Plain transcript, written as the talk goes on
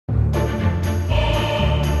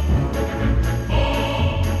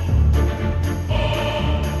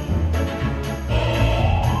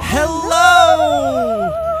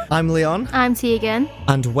I'm Leon. I'm Tegan.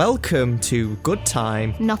 And welcome to Good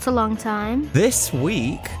Time. Not a long time. This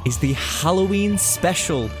week is the Halloween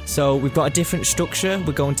special. So we've got a different structure.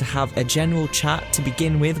 We're going to have a general chat to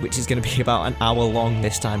begin with, which is going to be about an hour long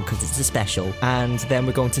this time because it's a special. And then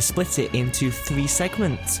we're going to split it into 3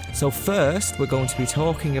 segments. So first, we're going to be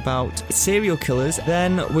talking about serial killers.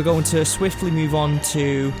 Then we're going to swiftly move on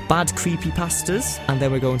to bad creepypastas. And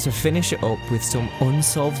then we're going to finish it up with some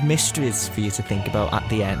unsolved mysteries for you to think about at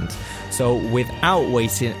the end. So without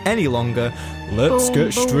waiting any longer, let's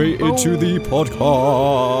get straight into the podcast.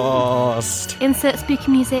 Insert spooky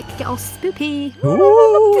music, get all spoopy.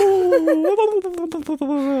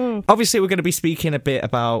 Obviously, we're going to be speaking a bit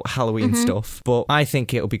about Halloween stuff, but I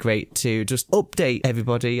think it'll be great to just update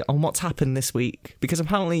everybody on what's happened this week, because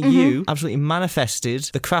apparently you absolutely manifested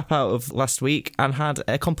the crap out of last week and had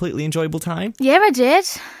a completely enjoyable time. Yeah, I did.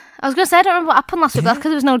 I was going to say I don't remember what happened last week, but that's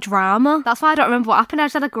because there was no drama. That's why I don't remember what happened. I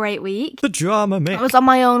just had a great week. The drama mix. I was on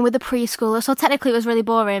my own with a preschooler, so technically it was really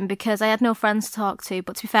boring because I had no friends to talk to,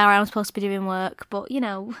 but to be fair, I was supposed to be doing work, but, you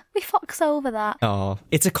know, we fox over that. Oh,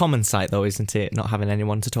 it's a common sight though, isn't it? Not having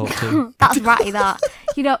anyone to talk to. That's ratty, that.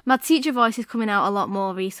 You know, my teacher voice is coming out a lot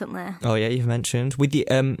more recently. Oh yeah, you've mentioned. With the,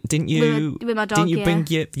 didn't you... With my dog, Didn't you bring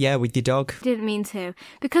your... with your dog? Didn't mean to.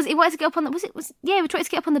 Because he wanted to get up on the... we tried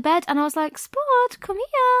to get up on the bed, and I was like, Spud, come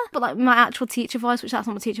here. But, like, my actual teacher voice, which that's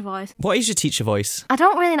not my teacher voice. What is your teacher voice? I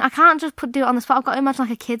can't just do it on the spot. I've got to imagine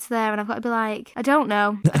like a kid's there and I've got to be like, I don't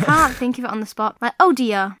know. I can't think of it on the spot. Like, oh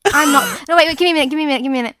dear, I'm not... No, wait, give me a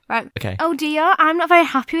minute. Right. Okay. Oh dear, I'm not very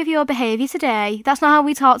happy with your behaviour today. That's not how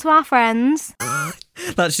we talk to our friends.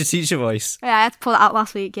 That's your teacher voice. Yeah, I had to pull that out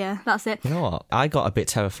last week, yeah. That's it. You know what? I got a bit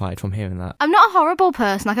terrified from hearing that. I'm not a horrible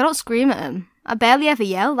person. Like, I don't scream at them. I barely ever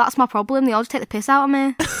yell. That's my problem. They all just take the piss out of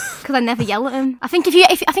me because I never yell at them. I think if you're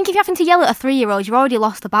having to yell at a 3-year-old, you've already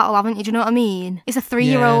lost the battle, haven't you? Do you know what I mean? It's a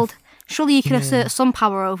 3-year-old. Yeah. Surely you can assert some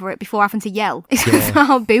power over it before having to yell.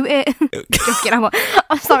 I'll boot it. Just kidding.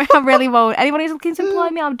 I'm sorry, I really won't. Anyone who's looking to employ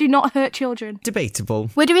me, I do not hurt children. Debatable.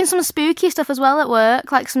 We're doing some spooky stuff as well at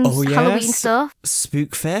work, like some Halloween stuff.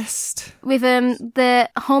 Spookfest. With the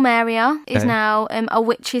home area is now a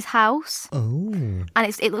witch's house. Oh. And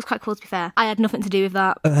it looks quite cool, to be fair. I had nothing to do with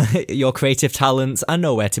that. Your creative talents are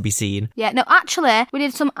nowhere to be seen. Yeah, no, actually, we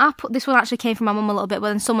did some apple. This one actually came from my mum a little bit, but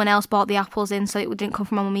then someone else bought the apples in, so it didn't come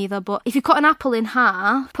from my mum either. But if you cut an apple in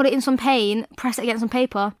half, put it in some paint, press it against some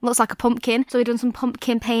paper, looks like a pumpkin. So we've done some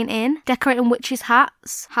pumpkin painting, decorating witches'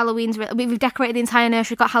 hats. Halloween's we've decorated the entire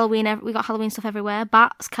nursery. We got Halloween stuff everywhere.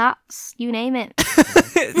 Bats, cats, you name it.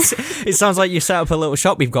 It sounds like you set up a little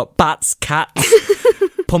shop. We've got bats, cats,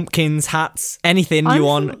 pumpkins, hats, anything you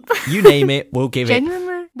want, you name it, we'll give Genuinely.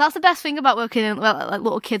 That's the best thing about working in like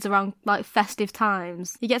little kids around like festive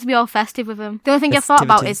times. You get to be all festive with them. The only thing I've thought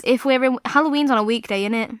about is if we're in Halloween's on a weekday,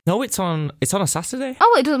 innit? No, it's on a Saturday.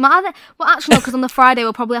 Oh, it doesn't matter. Well, actually, no, because on the Friday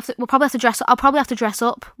we'll probably have to dress up. I'll probably have to dress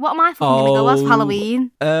up. What am I fucking gonna go as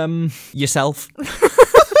Halloween? Yourself.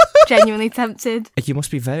 Genuinely tempted. You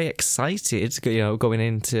must be very excited, going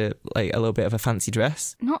into like a little bit of a fancy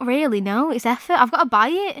dress. Not really, no. It's effort. I've got to buy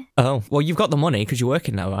it. Oh, well, you've got the money because you're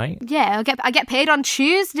working now, right? Yeah, I get paid on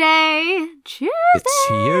Tuesday. It's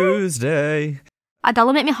Tuesday.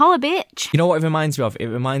 That'll make me holler, bitch. You know what it reminds me of? It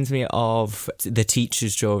reminds me of the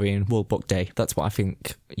teachers during World Book Day. That's what I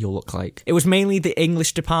think you'll look like. It was mainly the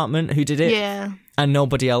English department who did it. Yeah. And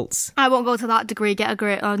nobody else. I won't go to that degree, get a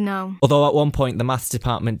grade. Oh, no. Although at one point, the maths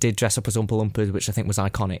department did dress up as Oompa Loompas, which I think was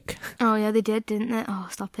iconic. Oh, yeah, they did, didn't they? Oh,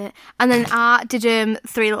 stop it. And then art did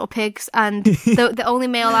 3 Little Pigs, and the only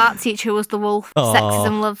male art teacher was the wolf. Oh.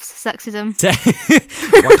 Sexism loves sexism.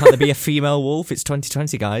 Why can't there be a female wolf? It's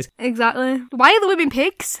 2020, guys. Exactly. Why are the women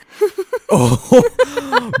pigs?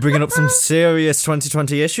 Bringing up some serious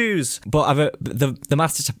 2020 issues. But the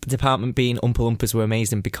maths department being Oompa Loompas were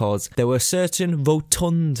amazing because there were certain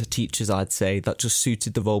rotund teachers, I'd say, that just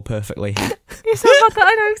suited the role perfectly. You sound like that.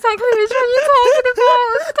 I know exactly which one you're talking about.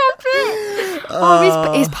 Stop it.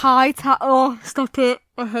 Oh, his pie tat. Oh, stop it.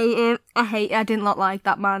 I hate it. I didn't look like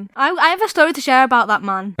that man. I have a story to share about that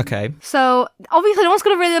man. Okay. So, obviously no one's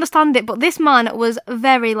going to really understand it, but this man was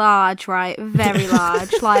very large, right? Very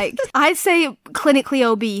large. Like, I'd say clinically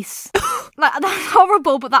obese. Like, that's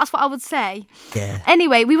horrible, but that's what I would say. Yeah.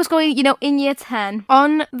 Anyway, we was going, in year 10,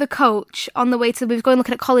 on the coach, on the way to, we was going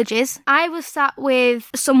looking at colleges. I was sat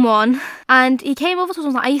with someone, and he came over to us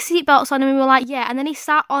and was like, are your seatbelts on? And we were like, yeah. And then he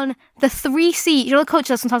sat on the 3 seats. You know, the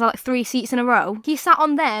coaches sometimes have like 3 seats in a row. He sat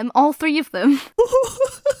on them, all 3 of them.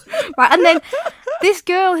 Right, and then this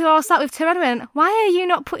girl who I was sat with turned around and went, why are you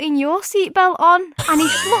not putting your seatbelt on? And he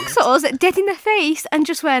looks at us dead in the face and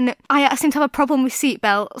just went, I seem to have a problem with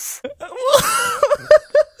seatbelts.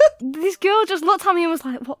 This girl just looked at me and was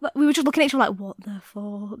like, "What?" We were just looking at each other like, "What the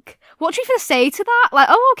fuck? What do you even say to that?" Like,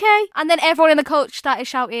 "Oh, okay." And then everyone in the coach started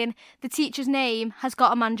shouting, "The teacher's name has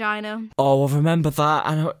got a mangina." Oh, I remember that,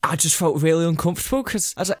 and I just felt really uncomfortable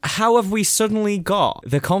because I was like, how have we suddenly got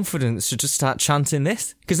the confidence to just start chanting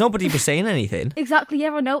this? Because nobody was saying anything. Exactly,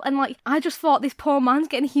 yeah, I know. And like, I just thought this poor man's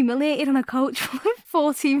getting humiliated on a coach for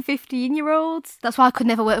 14, 15-year-olds. That's why I could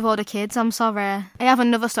never work with older kids. I'm sorry. I have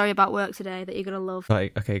another story about work today that you're going to love.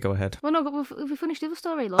 Right, okay, go ahead. Well, no, but we finished the other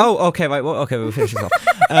story, love. Oh, okay, right, well, okay, we'll finish it off.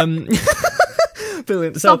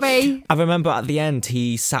 Brilliant. So, Sorry. I remember at the end,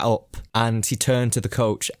 he sat up and he turned to the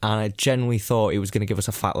coach, and I genuinely thought he was going to give us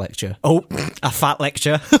a fat lecture. Oh, a fat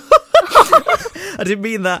lecture. I didn't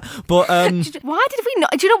mean that, but Why did we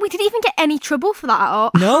not? Do you know we didn't even get any trouble for that at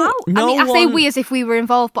all? No, How? no I mean, I say one- we as if we were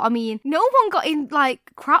involved, but I mean, no one got in like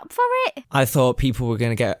crap for it. I thought people were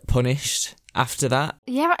going to get punished after that.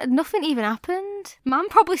 Yeah, nothing even happened. Man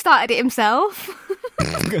probably started it himself.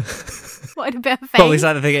 What a bit of fame. Probably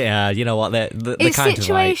started thinking, yeah, you know what, they're It's kind of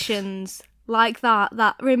right. situations like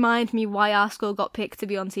that remind me why our school got picked to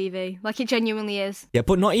be on TV. Like, it genuinely is. Yeah,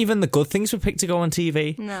 but not even the good things were picked to go on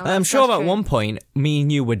TV. No, I'm that's- sure that's at true. one point, me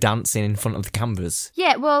and you were dancing in front of the cameras.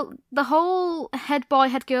 Yeah, well, the whole head boy,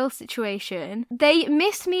 head girl situation, they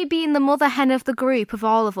missed me being the mother hen of the group of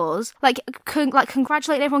all of us. Like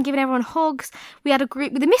congratulating everyone, giving everyone hugs. We had a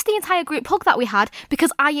group, they missed the entire group hug that we had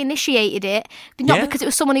because I initiated it, but not Yeah. because it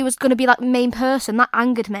was someone who was going to be like the main person. That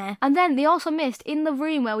angered me. And then they also missed in the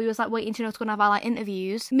room where we was like waiting to know to go and have our like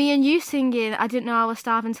interviews, me and you singing I didn't know I was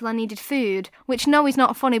starving till I needed food, which no is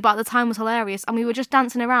not funny, but at the time was hilarious. And we were just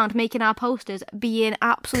dancing around making our posters being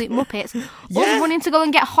absolute muppets. Yeah. Us running to go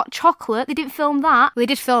and get hot chocolate. They didn't film that. They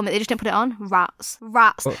did film it, they just didn't put it on. Rats.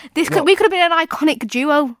 We could have been an iconic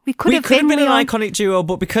duo. We could have been an Leon. iconic duo,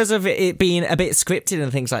 but because of it being a bit scripted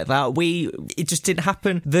and things like that, it just didn't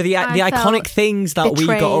happen. The I iconic felt things that we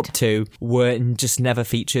got betrayed. up to were just never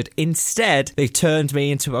featured. Instead, they turned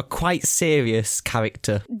me into a quite serious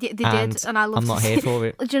character. They did, and I love I'm not here for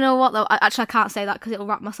it. Do you know what though? I can't say that because it'll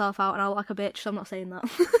wrap myself out and I'll look like a bitch, so I'm not saying that.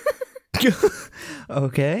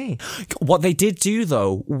 Okay. What they did do,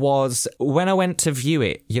 though, was when I went to view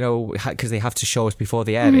it, you know, because they have to show us before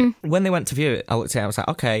they air it. When they went to view it, I looked at it and I was like,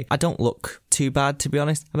 okay, I don't look too bad, to be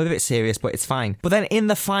honest. I'm a bit serious, but it's fine. But then in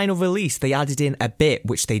the final release, they added in a bit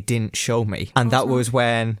which they didn't show me. And that was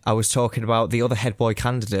when I was talking about the other head boy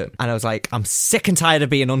candidate. And I was like, I'm sick and tired of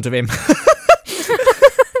being under him.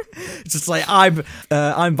 It's just like,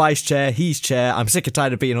 I'm vice chair, he's chair, I'm sick and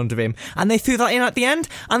tired of being under him. And they threw that in at the end,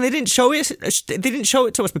 and they didn't show it. They didn't show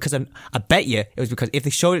it to us because I bet you it was because if they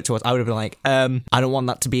showed it to us, I would have been like, I don't want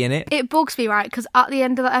that to be in it. It bugs me, right? Because at the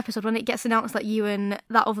end of that episode, when it gets announced that you and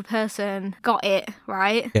that other person got it,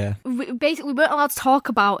 right? Yeah. We weren't allowed to talk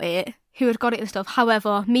about it, who had got it and stuff.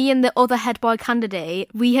 However, me and the other head boy candidate,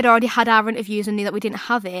 we had already had our interviews and knew that we didn't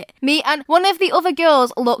have it. Me and one of the other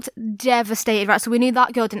girls looked devastated, right? So we knew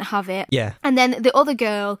that girl didn't have it. Yeah. And then the other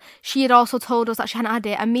girl, she had also told us that she hadn't had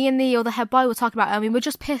it. And me and the other head boy were talking about it, and we were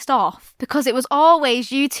just pissed off because it was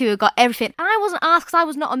always you two who got everything. I wasn't asked because I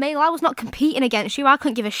was not a male. I was not competing against you. I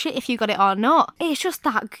couldn't give a shit if you got it or not. It's just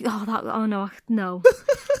that, oh no.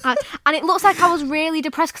 And it looks like I was really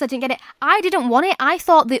depressed because I didn't get it. I didn't want it. I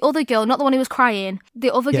thought the other girl, not the one who was crying,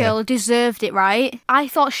 the other Yeah. girl deserved it, right? I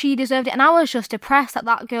thought she deserved it, and I was just depressed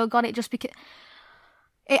that girl got it just because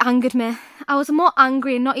it angered me. I was more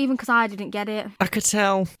angry, and not even because I didn't get it. I could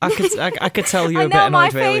tell. I could tell you I were a bit know, my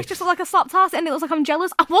annoyed, really. face just looked like a slapped ass, and it looks like I'm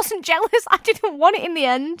jealous. I wasn't jealous. I didn't want it in the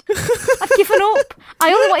end. I'd given up.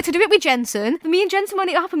 I only wanted to do it with Jensen. Me and Jensen, when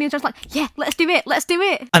it happened, we were just like, yeah, let's do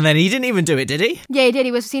it. And then he didn't even do it, did he? Yeah, he did.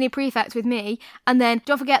 He was a senior prefect with me. And then,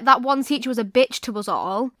 don't forget, that one teacher was a bitch to us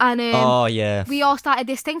all. And Oh, yeah. we all started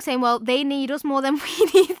this thing saying, well, they need us more than we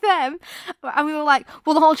need them. And we were like,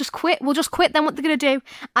 well, they'll all just quit. We'll just quit, then what they're going to do?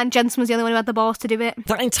 And Jensen was the only one who had the balls to do it.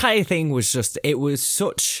 That entire thing was just, it was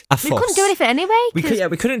such a fuss. We couldn't do anything anyway. We 'cause-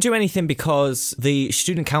 couldn't do anything because the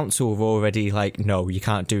student council were already like, no, you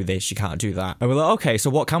can't do this, you can't do that. And we're like, okay, so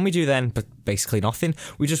what can we do then? But basically nothing.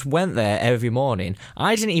 We just went there every morning.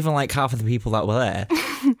 I didn't even like half of the people that were there.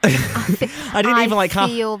 I didn't even like half.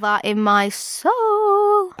 I feel that in my soul.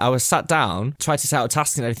 I was sat down, tried to set out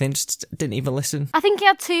tasks and everything, just didn't even listen. I think he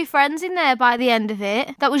had 2 friends in there by the end of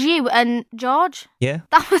it. That was you and George. Yeah.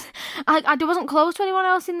 That was, I wasn't close to anyone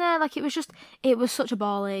else in there. Like, it was such a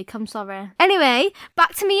ball ache. I'm sorry. Anyway,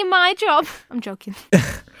 back to me and my job. I'm joking.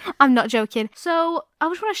 I'm not joking. So, I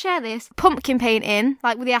just want to share this. Pumpkin painting,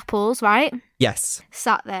 like with the apples, right? Yes.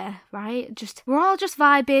 Sat there, right? We're all just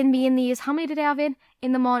vibing, me and these. How many did I have in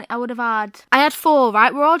the morning? I had 4,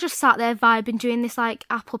 right? We're all just sat there vibing, doing this like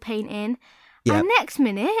apple painting. Yep. And next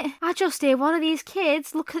minute, I just hear one of these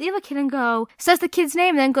kids look at the other kid and go, says the kid's name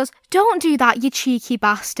and then goes, "Don't do that, you cheeky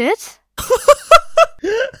bastard."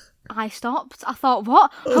 I stopped. I thought,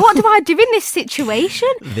 what do I do in this situation?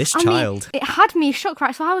 This child. It had me shook,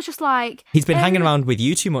 right? So I was just like... He's been hanging around with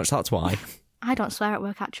you too much, that's why. I don't swear at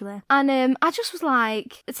work, actually. And I just was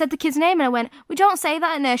like, it said the kid's name and I went, "We don't say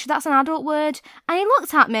that in nursery, that's an adult word." And he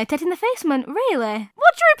looked at me, dead in the face, and went, "Really?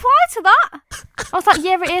 What'd you reply to that?" I was like,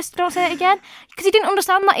 "Yeah, it is, don't say it again." Because he didn't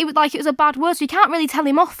understand that it was a bad word, so you can't really tell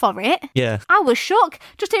him off for it. Yeah. I was shook.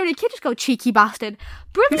 Just hearing a kid just go, "Cheeky bastard."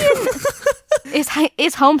 Brilliant.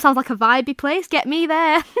 His home sounds like a vibey place. Get me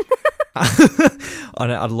there.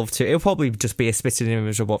 I'd love to. It'll probably just be a spitting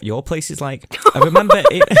image of what your place is like. I remember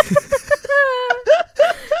it...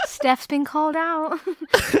 Steph's been called out.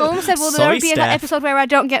 Mum said, "Will Sorry, there be an Steph. episode where I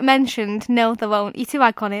don't get mentioned?" No, there won't. You're too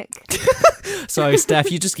iconic. Sorry,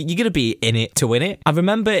 Steph, you're going to be in it to win it. I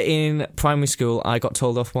remember in primary school, I got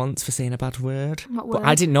told off once for saying a bad word. What word? But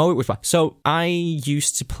I didn't know it was bad. So I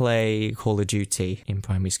used to play Call of Duty in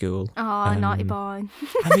primary school. Oh, naughty boy.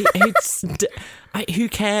 I mean, who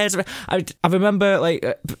cares? I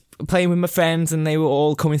remember, playing with my friends and they were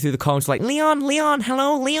all coming through the corners like, Leon,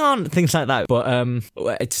 hello, Leon, things like that.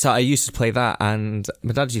 But so I used to play that and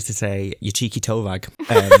my dad used to say, "You cheeky toe rag,"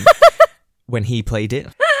 when he played it.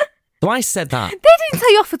 So I said that. They didn't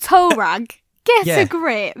tell you off a toe rag. Get Yeah. a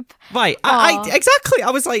grip. Right, I exactly. I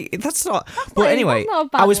was like, that's not. But anyway, that's not a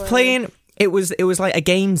bad I was word. playing. It was like a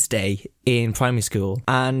games day in primary school,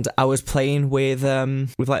 and I was playing with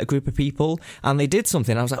like a group of people, and they did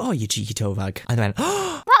something. I was like, "Oh, you cheeky toe rag," and they went,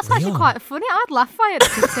 "Oh, That's actually Leon." quite funny. I'd laugh if I had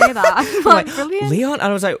to say that. I'm like, brilliant. Leon, and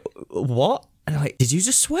I was like, "What?" And I'm like, "Did you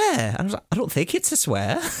just swear?" And I was like, "I don't think it's a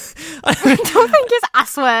swear." I don't think it's, I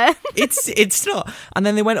swear. It's not. And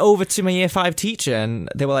then they went over to my year 5 teacher and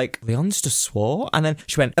they were like, "Leon's just swore." And then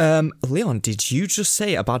she went, "Leon, did you just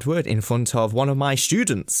say a bad word in front of one of my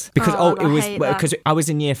students?" Because I hate that. because I was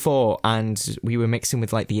in year 4 and we were mixing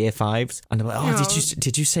with like the year 5s, and they were like, "Oh,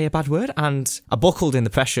 did you say a bad word?" And I buckled in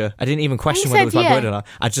the pressure. I didn't even question whether it was a bad word or not.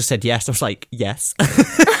 I just said yes. I was like, "Yes."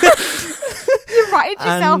 You ratted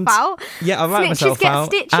yourself out. Yeah, I ratted myself out.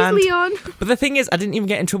 Stitches, Leon. But the thing is, I didn't even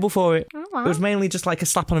get in trouble for it. Oh, wow. It was mainly just like a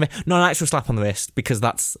slap on the wrist. Not an actual slap on the wrist, because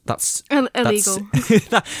that's Illegal.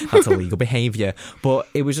 That's illegal behaviour. But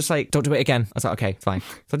it was just like, "Don't do it again." I was like, "Okay, fine."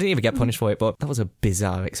 So I didn't even get punished for it, but that was a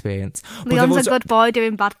bizarre experience. But there Leon's was- a good boy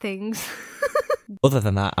doing bad things. Other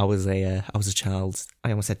than that, I was a child.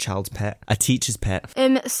 I almost said child's pet. A teacher's pet.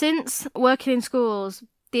 Since working in schools,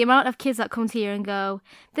 the amount of kids that come to you and go,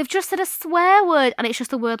 "They've just said a swear word," and it's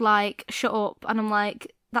just a word like "shut up," and I'm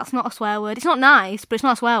like, that's not a swear word. It's not nice, but it's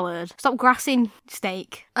not a swear word. Stop grassing,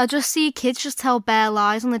 steak. I just see kids just tell bare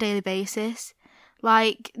lies on a daily basis.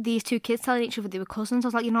 Like these two kids telling each other they were cousins. I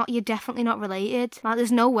was like, you're definitely not related. Like,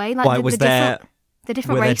 there's no way. Like, Why was there? The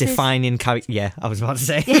different Were they races. defining character? Yeah, I was about to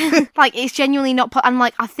say. Yeah, like it's genuinely not. And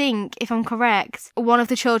like I think, if I'm correct, one of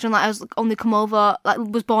the children like has only come over, like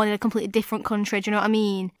was born in a completely different country. Do you know what I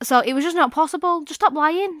mean? So it was just not possible. Just stop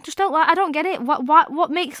lying. Just don't lie. I don't get it.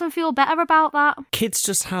 What makes them feel better about that? Kids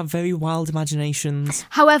just have very wild imaginations.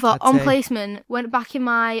 However, I'd on say. placement, went back in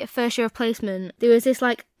my first year of placement, there was this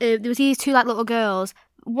there was these two like little girls.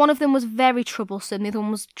 One of them was very troublesome, the other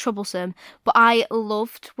one was troublesome, but I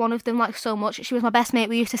loved one of them like so much. She was my best mate.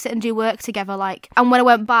 We used to sit and do work together, like, and when I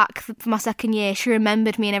went back for my second year, she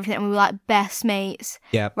remembered me and everything, and we were like best mates.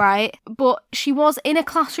 Yeah. Right? But she was in a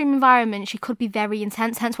classroom environment, she could be very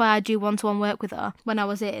intense, hence why I do one-to-one work with her when I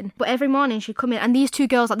was in. But every morning she'd come in, and these two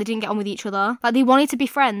girls, like, they didn't get on with each other. Like, they wanted to be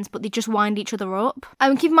friends, but they just wind each other up.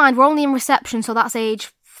 And keep in mind, we're only in reception, so that's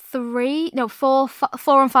age 4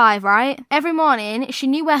 and 5, right? Every morning, she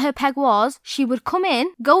knew where her peg was. She would come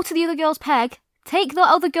in, go to the other girl's peg, take the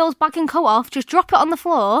other girl's bag and coat off, just drop it on the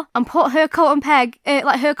floor, and put her coat and peg,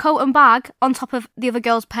 her coat and bag on top of the other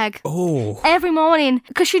girl's peg. Oh. Every morning,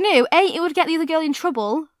 because she knew, A, it would get the other girl in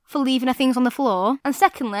trouble for leaving her things on the floor, and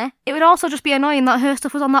secondly, it would also just be annoying that her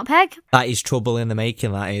stuff was on that peg. That is trouble in the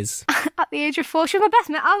making, that is. At the age of 4, she was my best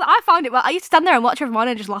mate. I found it well. I used to stand there and watch her every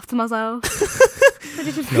morning and just laugh to myself.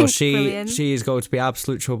 No, she is going to be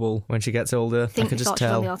absolute trouble when she gets older. I can just She's on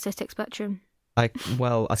tell. the autistic spectrum. I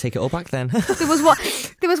take it all back then. There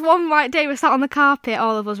was one right day we sat on the carpet,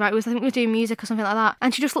 all of us, right? I think we were doing music or something like that.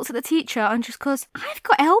 And she just looked at the teacher and just goes, "I've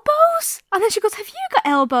got elbows." And then she goes, "Have you got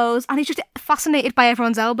elbows?" And he's just fascinated by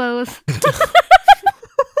everyone's elbows.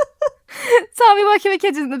 Tell me working with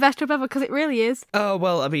kids isn't the best job ever, because it really is. Oh,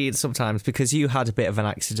 well, I mean, sometimes, because you had a bit of an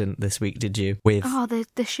accident this week, did you? With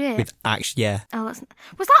the shit. With yeah. Oh, was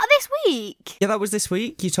that this week? Yeah, that was this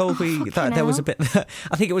week. You told me that there was a bit...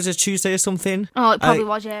 I think it was a Tuesday or something. Oh, it probably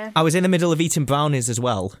was, yeah. I was in the middle of eating brownies as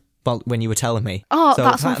well. Well, when you were telling me. Oh, so,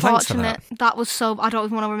 that's unfortunate. That. That was so... I don't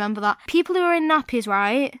even want to remember that. People who are in nappies,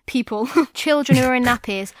 right? Children who are in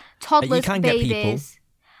nappies, toddlers, babies.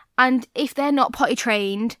 And if they're not potty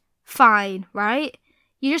trained, fine, right?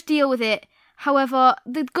 You just deal with it. However,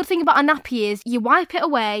 the good thing about a nappy is you wipe it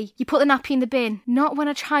away, you put the nappy in the bin. Not when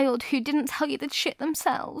a child who didn't tell you they'd shit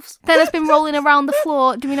themselves then has been rolling around the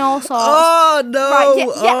floor doing all sorts. Oh, no!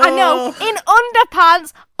 Right, yeah, I know. In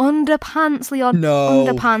underpants. Underpants, Leon. No.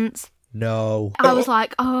 Underpants. No. I was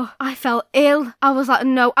like, oh, I felt ill. I was like,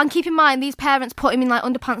 no. And keep in mind, these parents put him in like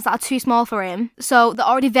underpants that are too small for him. So they're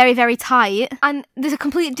already very, very tight. And there's a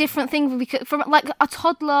completely different thing from like a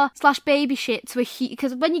toddler / baby shit to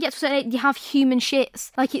because when you get to a certain age, you have human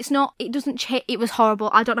shits. Like it doesn't change. It was horrible.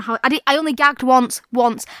 I don't know how. I only gagged once.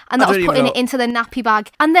 And that was putting it into the nappy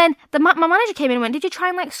bag. And then my manager came in and went, did you try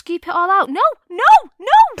and like scoop it all out? No. No,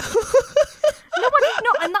 I did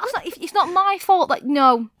not. And that's not, it's not my fault. Like,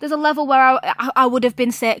 no, there's a level where I would have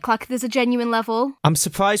been sick. Like, there's a genuine level. I'm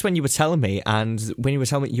surprised when you were telling me, and when you were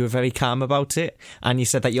telling me, you were very calm about it, and you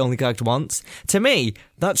said that you only gagged once. To me,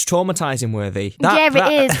 that's traumatizing worthy.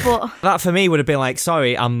 It is, but that for me would have been like,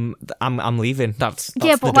 sorry, I'm leaving. That's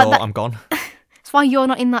the door. I'm gone. That's why you're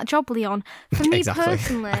not in that job, Leon. For me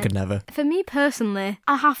personally, I could never. For me personally,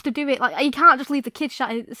 I have to do it. Like, you can't just leave the kids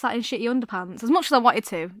sat in shitty underpants. As much as I wanted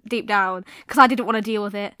to, deep down, because I didn't want to deal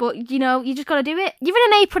with it. But you just got to do it. You're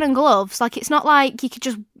in an apron and gloves. Like, it's not like you could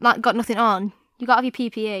just like got nothing on. You got to have your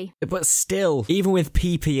PPE. But still, even with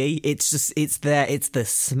PPE, it's there. It's the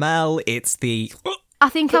smell. It's the. I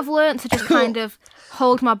think I've learnt to just kind of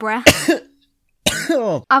hold my breath.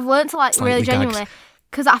 I've learnt to like really genuinely.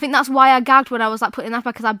 Because I think that's why I gagged when I was like putting that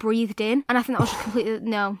back, because I breathed in, and I think that was just completely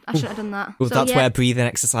no. I shouldn't have done that. Well, that's where breathing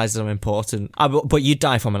exercises are important. But you'd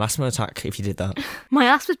die from an asthma attack if you did that. My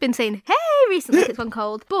asthma's been saying hey recently. It's gone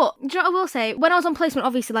cold. But do you know what I will say? When I was on placement,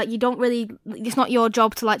 obviously, like you don't really. It's not your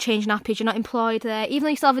job to like change nappies. You're not employed there, even though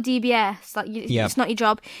you still have a DBS. Like it's not your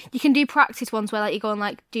job. You can do practice ones where like you go and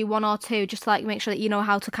like do 1 or 2, just to, like make sure that you know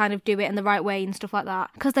how to kind of do it in the right way and stuff like that.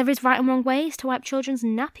 Because there is right and wrong ways to wipe children's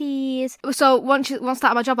nappies. So once I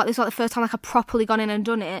started my job, like this was like the first time like I've properly gone in and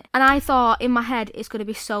done it, and I thought in my head it's going to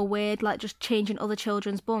be so weird, like just changing other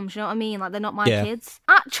children's bums. You know what I mean? Like they're not my kids.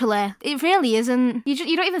 Actually, it really isn't.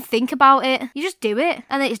 You don't even think about it. You just do it,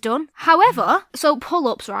 and then it's done. However, so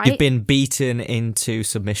pull-ups, right? You've been beaten into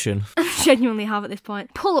submission. Genuinely have at this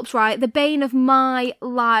point. Pull-ups, right? The bane of my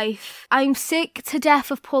life. I'm sick to death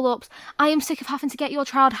of pull-ups. I am sick of having to get your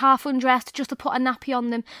child half undressed just to put a nappy on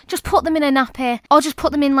them. Just put them in a nappy, or just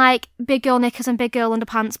put them in like big girl knickers and big girl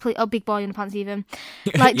underpants, please, or big boy underpants even.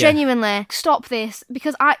 Like genuinely, stop this,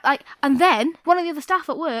 because and then one of the other staff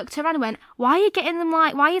at work turned around and went, why are you getting them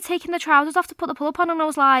like? Why are you taking the trousers off to put the pull-up on? And I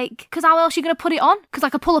was like, because how else are you going to put it on? Because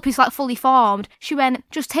like a pull-up is like fully formed. She went,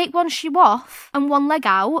 just take one shoe off and one leg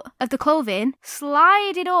out of the clothing,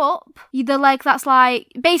 slide it up the leg that's like,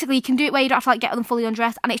 basically you can do it where you don't have to like get them fully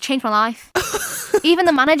undressed, and it's changed my life. Even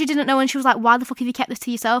the manager didn't know, and she was like, why the fuck have you kept this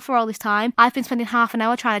to yourself for all this time? I've been spending half an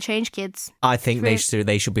hour trying to change kids. I think they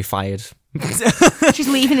should be fired. She's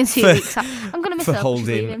leaving in 2 weeks. I'm going to miss her.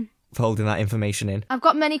 For holding that information in. I've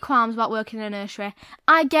got many qualms about working in a nursery.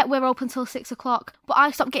 I get we're open till 6 o'clock, but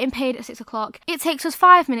I stop getting paid at 6 o'clock. It takes us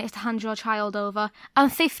 5 minutes to hand your child over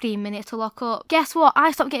and 15 minutes to lock up. Guess what?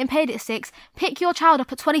 I stop getting paid at 6. Pick your child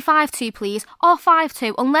up at 25 to, please, or 5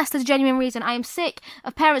 to, unless there's a genuine reason. I am sick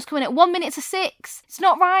of parents coming at 1 minute to 6. It's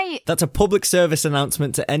not right. That's a public service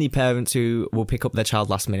announcement to any parents who will pick up their child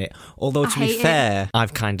last minute. Although, to be fair,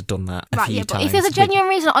 I've kind of done that a few times. If there's a genuine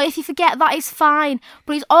reason, or if you forget, that is fine.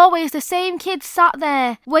 But it's always the same kids sat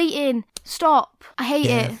there waiting. Stop. I hate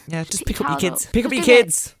it. Yeah, just pick up your kids. Pick up your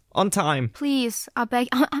kids on time. Please, I beg.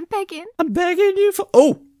 I'm begging. I'm begging you for.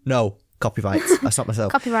 Oh no, copyright. I stopped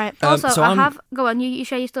myself. Copyright. Also, so I have. Go on. You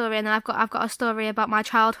share your story, and then I've got a story about my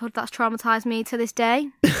childhood that's traumatised me to this day.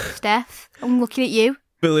 Steph, I'm looking at you.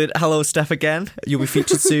 Brilliant. Hello, Steph again. You'll be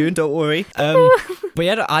featured soon. Don't worry. But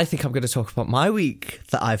yeah, I think I'm going to talk about my week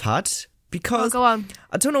that I've had. Because go on.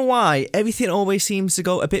 I don't know why, everything always seems to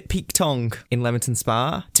go a bit peak-tong in Leamington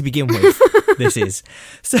Spa to begin with. This is.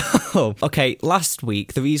 So, okay, last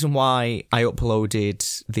week, the reason why I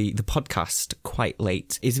uploaded the podcast quite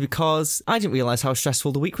late is because I didn't realise how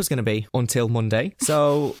stressful the week was going to be until Monday.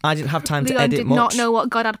 So I didn't have time to edit did much. Not know what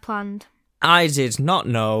God had planned. I did not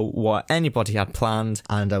know what anybody had planned,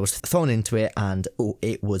 and I was thrown into it, and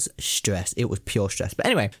it was stress. It was pure stress. But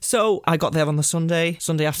anyway, so I got there on the Sunday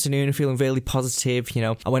afternoon, feeling really positive. You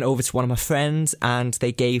know, I went over to one of my friends, and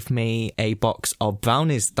they gave me a box of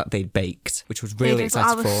brownies that they'd baked, which was really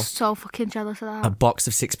excited for. I was so fucking jealous of that. A box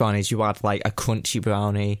of 6 brownies. You had like a crunchy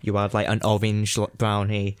brownie, you had like an orange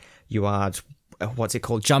brownie, you had what's it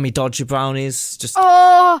called, Jammy Dodger brownies. Just Jammy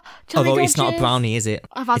although Dodgers. It's not a brownie, is it?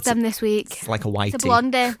 I've had them this week. It's like a whitey. It's a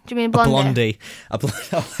blondie. Do you mean blondie? A blondie.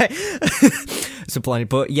 It's a blondie.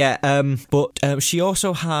 But yeah, she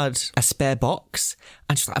also had a spare box,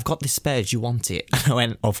 and she's like, I've got this spare, do you want it? And I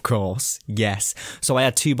went, of course, yes. So I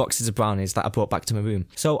had 2 boxes of brownies that I brought back to my room.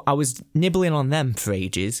 So I was nibbling on them for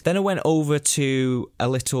ages. Then I went over to a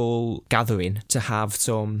little gathering to have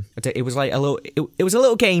some, it was like a little, it was a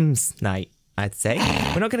little games night, I'd say.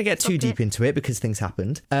 We're not going to get too deep into it because things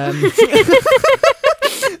happened.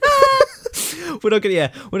 We're not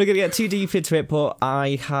gonna get too deep into it, but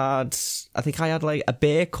I think I had like a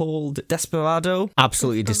beer called Desperado.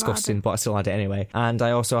 Absolutely disgusting, but I still had it anyway. And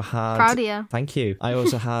I also had... Proud of you. Thank you. I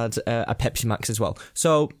also had a Pepsi Max as well.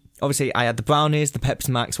 So... obviously, I had the brownies, the Pepsi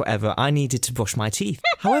Max, whatever. I needed to brush my teeth.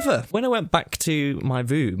 However, when I went back to my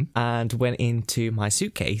room and went into my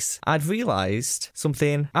suitcase, I'd realised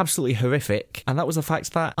something absolutely horrific, and that was the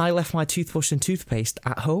fact that I left my toothbrush and toothpaste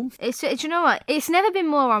at home. Do you know what? It's never been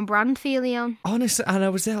more on brand for you, Leon. Honestly, and I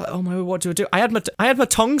was there like, oh my, what do I do? I had my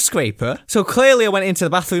tongue scraper, so clearly I went into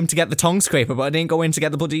the bathroom to get the tongue scraper, but I didn't go in to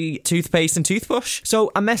get the bloody toothpaste and toothbrush.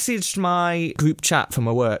 So I messaged my group chat from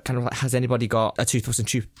my work, kind of like, has anybody got a toothbrush and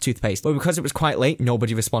toothpaste? But because it was quite late,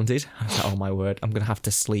 nobody responded. I was like, oh my word, I'm going to have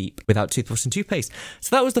to sleep without toothbrush and toothpaste.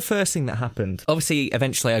 So that was the first thing that happened. Obviously,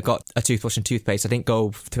 eventually I got a toothbrush and toothpaste. I didn't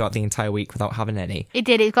go throughout the entire week without having any. It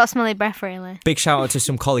did. It's got smelly breath, really. Big shout out to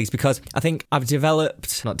some colleagues, because I think I've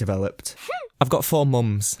I've got 4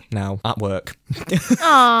 mums now at work.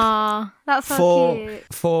 Aww, that's so cute.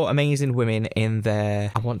 4 amazing women in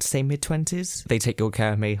their, I want to say mid-20s. They take good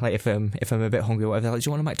care of me. Like if I'm a bit hungry or whatever, they're like, do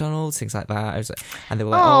you want a McDonald's? Things like that. I was like, and they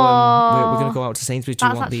were like, we're going to go out to Sainsbury's. Do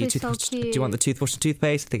you want the toothbrush? Do you want the toothbrush and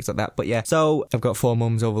toothpaste? Things like that. But yeah, so I've got 4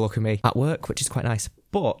 mums overlooking me at work, which is quite nice.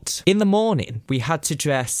 But in the morning, we had to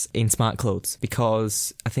dress in smart clothes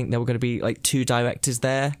because I think there were going to be like 2 directors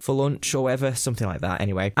there for lunch or whatever, something like that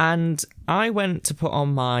anyway. And I went to put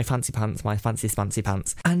on my fancy pants, my fancy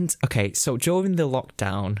pants. And okay, so during the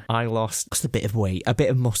lockdown, I lost just a bit of weight, a bit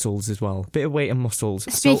of muscles as well. A bit of weight and muscles.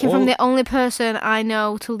 Speaking from the only person I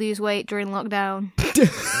know to lose weight during lockdown.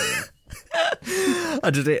 I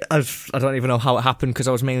don't even know how it happened because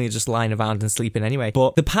I was mainly just lying around and sleeping anyway.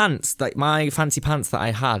 But the pants, like my fancy pants that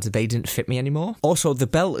I had, they didn't fit me anymore. Also, the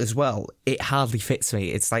belt as well, it hardly fits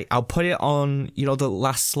me. It's like I'll put it on, the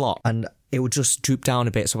last slot, and it would just droop down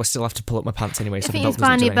a bit, so I still have to pull up my pants anyway. So if the you belt buy a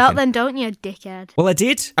doesn't new do belt, anything. then don't you, dickhead? Well, I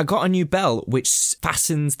did. I got a new belt which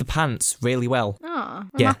fastens the pants really well. Oh,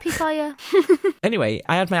 I'm happy for you. Anyway,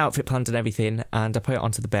 I had my outfit planned and everything, and I put it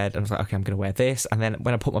onto the bed, and I was like, okay, I'm going to wear this. And then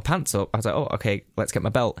when I put my pants up, I was like, oh, okay, let's get my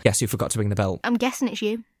belt. Yes, you forgot to bring the belt. I'm guessing it's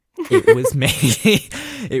you. It was me.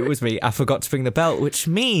 It was me. I forgot to bring the belt, which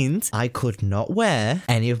means I could not wear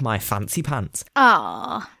any of my fancy pants.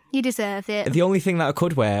 Aw. You deserved it. The only thing that I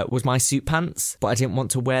could wear was my suit pants, but I didn't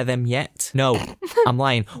want to wear them yet. No, I'm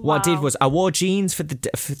lying. What I did was I wore jeans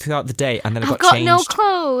throughout the day, and then I got changed. I've got no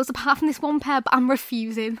clothes apart from this one pair, but I'm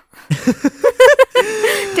refusing.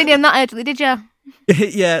 Didn't even that urgently, did you?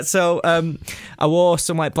 Yeah, so I wore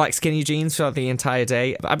some like black skinny jeans throughout the entire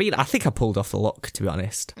day. I mean, I think I pulled off the look, to be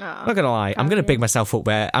honest. I'm not gonna lie. I'm gonna big myself up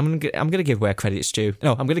where I'm gonna give where credit's due.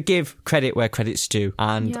 No, I'm gonna give credit where credit's due.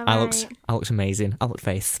 And I looked amazing. I looked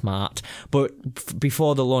very smart. But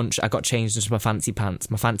before the lunch, I got changed into my fancy pants,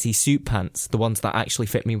 my fancy suit pants, the ones that actually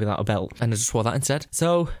fit me without a belt, and I just wore that instead.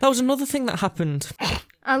 So that was another thing that happened.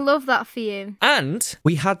 I love that for you. And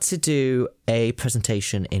we had to do a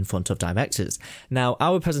presentation in front of directors. Now,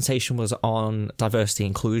 our presentation was on diversity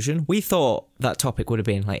inclusion. We thought that topic would have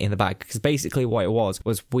been like in the bag, because basically what it was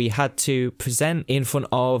we had to present in front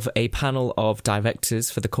of a panel of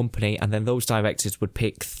directors for the company, and then those directors would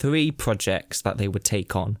pick 3 projects that they would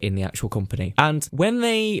take on in the actual company. And when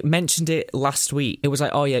they mentioned it last week, it was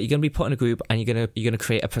like, oh yeah, you're going to be put in a group and you're going to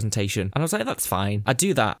create a presentation. And I was like, that's fine. I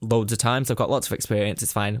do that loads of times. I've got lots of experience.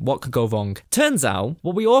 it's fine. What could go wrong? Turns out,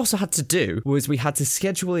 what we also had to do was we had to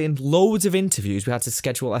schedule in loads of interviews. We had to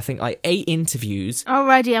schedule, I think, like 8 interviews.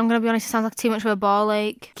 Already, I'm going to be honest, it sounds like too much of a ball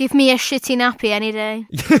ache. Give me a shitty nappy any day.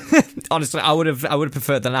 Honestly, I would have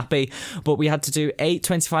preferred the nappy, but we had to do 8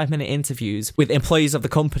 25-minute interviews with employees of the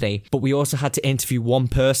company, but we also had to interview one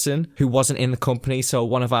person who wasn't in the company, so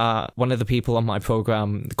one of the people on my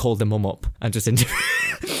program called their mum up and just interviewed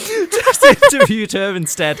her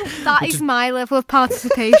instead. That is my level of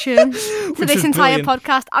participation to this entire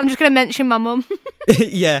podcast. I'm just going to mention my mum.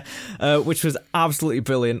 Yeah, which was absolutely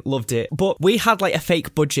brilliant. Loved it. But we had like a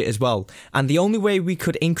fake budget as well. And the only way we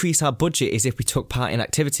could increase our budget is if we took part in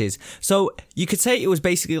activities. So you could say it was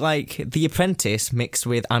basically like The Apprentice mixed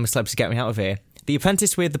with I'm a Celebrity, Get Me Out of Here. The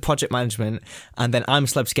Apprentice with the project management, and then I'm a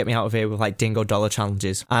Celebrity, Get Me Out of Here with like Dingo Dollar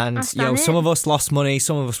challenges. And some of us lost money,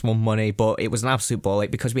 some of us won money, but it was an absolute ball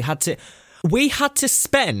ache because we had to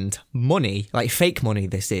spend money, like fake money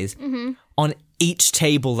this is, on each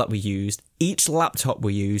table that we used, each laptop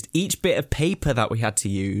we used, each bit of paper that we had to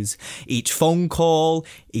use, each phone call,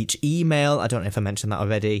 each email. I don't know if I mentioned that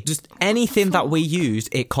already. Just anything that we used,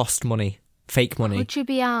 it cost money. Fake money. Would you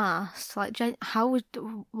be asked? Like, how would...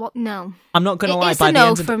 What? No. I'm not going to lie. It's a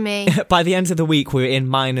no for me. By the end of the week, we were in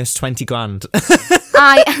minus 20 grand.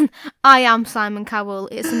 I am Simon Cowell.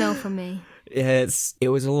 It's a no from me. It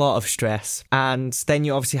was a lot of stress. And then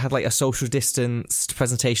you obviously had like a social distanced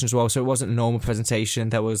presentation as well, so it wasn't a normal presentation.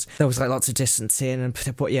 There was like lots of distancing,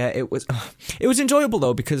 but yeah, it was enjoyable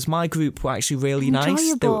though because my group were actually really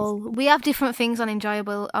nice. We have different things on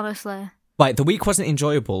enjoyable, honestly. Like, the week wasn't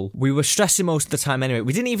enjoyable. We were stressing most of the time anyway.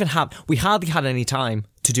 We hardly had any time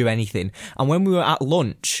to do anything. And when we were at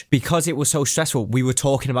lunch, because it was so stressful, we were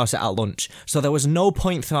talking about it at lunch. So there was no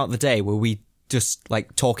point throughout the day where we just,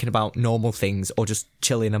 like, talking about normal things or just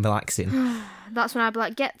chilling and relaxing. That's when I'd be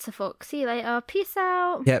like, get to fuck. See you later. Peace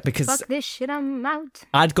out. Yeah, because... Fuck this shit, I'm out.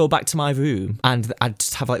 I'd go back to my room and I'd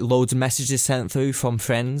just have, like, loads of messages sent through from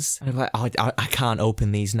friends. And I'm like, I can't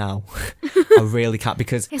open these now. I really can't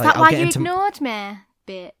because... Is that why you ignored me,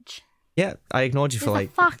 bitch? Yeah, I ignored you for,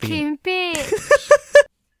 like... fucking bitch.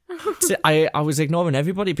 So I was ignoring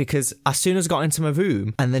everybody because as soon as I got into my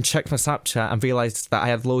room and then checked my Snapchat and realised that I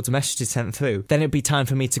had loads of messages sent through, then it'd be time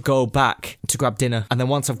for me to go back to grab dinner. And then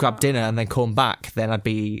once I've grabbed dinner and then come back, then I'd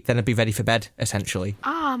be ready for bed, essentially.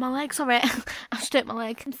 My leg, sorry. I stripped my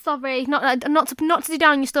leg. I'm sorry. Not to do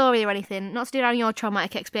down your story or anything. Not to do down your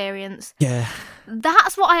traumatic experience. Yeah.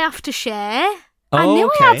 That's what I have to share. I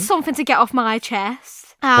knew I had something to get off my chest.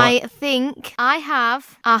 I think I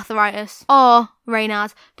have arthritis or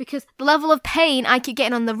Raynaud's because the level of pain I keep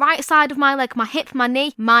getting on the right side of my leg, my hip, my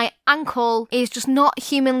knee, my ankle is just not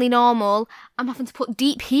humanly normal. I'm having to put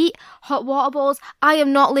deep heat, hot water balls. I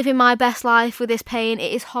am not living my best life with this pain.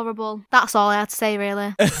 It is horrible. That's all I had to say,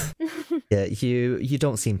 really. Yeah, you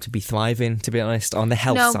don't seem to be thriving, to be honest, on the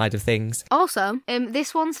health side of things. Also,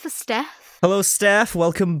 this one's for Steph. Hello, Steph.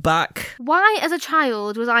 Welcome back. Why, as a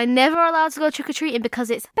child, was I never allowed to go trick-or-treating? Because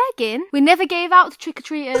it's begging. We never gave out to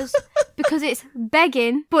trick-or-treaters because it's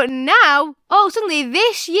begging. But now, suddenly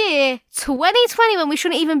this year, 2020, when we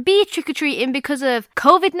shouldn't even be trick-or-treating because of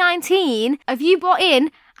COVID-19, have you brought in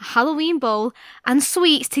a Halloween bowl and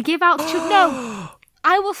sweets to give out to No.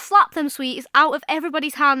 I will slap them sweets out of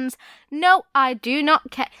everybody's hands. No, I do not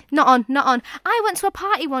care. Not on. I went to a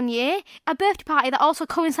party one year, a birthday party that also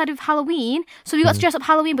coincided with Halloween. So we got to dress up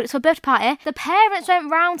Halloween, but it's a birthday party. The parents went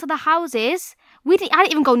round to the houses. I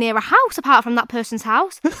didn't even go near a house apart from that person's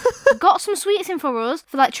house. Got some sweets in for us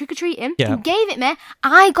for like trick-or-treating. Yeah. And gave it me.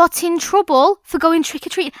 I got in trouble for going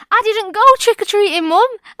trick-or-treating. I didn't go trick-or-treating, Mum.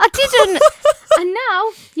 I didn't. And now,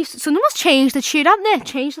 someone must change the tune, haven't they?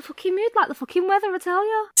 Change the fucking mood like the fucking weather, I tell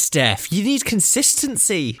you. Steph, you need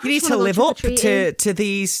consistency. You need to live up to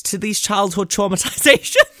these childhood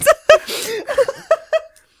traumatizations.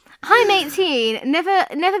 I'm 18,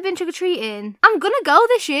 never been trick-or-treating. I'm gonna go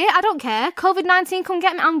this year, I don't care. COVID-19, come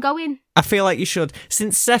get me, I'm going. I feel like you should.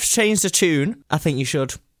 Since Steph's changed the tune, I think you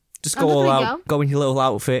should. Just go all out, go in your little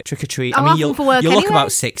outfit, trick-or-treat. I mean, you'll look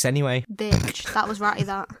about 6 anyway. Bitch, that was ratty,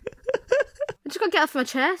 that. I just got to get off my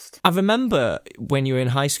chest. I remember when you were in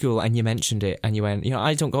high school and you mentioned it and you went,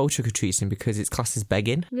 I don't go trick-or-treating because it's classed as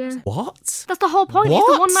begging. Yeah. What? That's the whole point. What?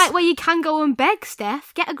 It's the one night where you can go and beg,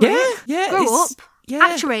 Steph. Get a grip. Yeah. Grow up. Yeah.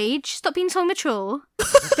 Act your age. Stop being so mature.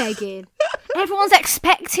 Begging. Everyone's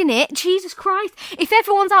expecting it. Jesus Christ. If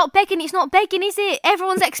everyone's out begging, it's not begging, is it?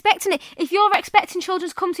 Everyone's expecting it. If you're expecting children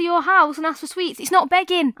to come to your house and ask for sweets, it's not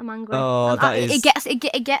begging. I'm angry. Oh,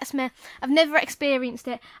 It gets me. I've never experienced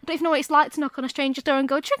it. I don't even know what it's like to knock on a stranger's door and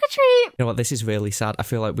go, trick or treat. You know what? This is really sad. I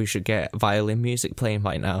feel like we should get violin music playing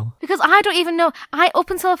right now. Because I don't even know. Up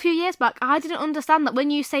until a few years back, I didn't understand that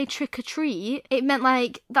when you say trick or treat, it meant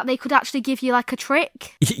like that they could actually give you like a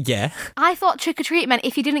trick. Yeah. I thought trick or treat meant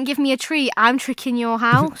if you didn't give me a treat, I'm tricking your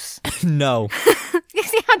house. No. You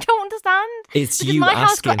see, I don't understand. It's because you my asking.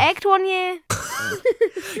 house got egged one year.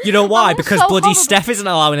 You know why? That was Because so bloody horrible. Steph isn't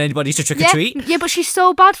allowing anybody to trick or treat. Yeah, but she's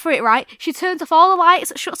so bad for it, right? She turns off all the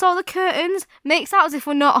lights, shuts all the curtains, makes out as if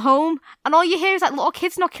we're not home, and all you hear is like little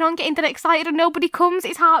kids knocking on, getting dead excited, and nobody comes.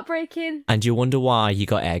 It's heartbreaking. And you wonder why you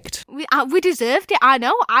got egged. We deserved it. I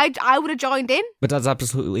know. I would have joined in. My dad's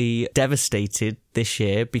absolutely devastated this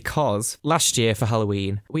year because last year for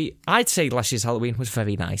Halloween, I'd say last year's Halloween was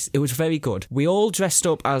very nice. It was very good. We all dressed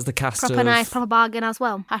up as the cast Proper of... nice, proper bargain as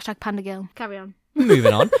well. Hashtag Panda Girl. Carry on.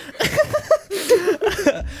 Moving on.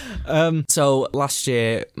 So last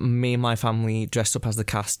year, me and my family dressed up as the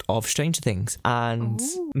cast of Stranger Things, and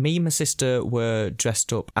me and my sister were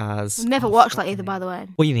dressed up as... I've never watched that either, by the way.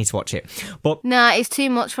 Well, you need to watch it. But Nah, it's too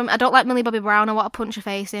much for me. I don't like Millie Bobby Brown. I want to punch her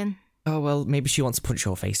face in. oh well, maybe she wants to punch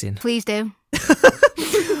your face in. Please do.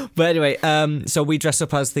 But anyway, so we dressed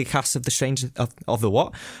up as the cast of the Stranger of the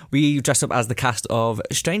what? We dressed up as the cast of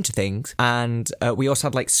Stranger Things, and we also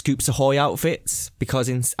had like Scoops Ahoy outfits because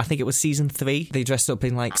I think it was season 3 they dressed up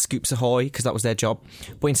in like Scoops Ahoy because that was their job.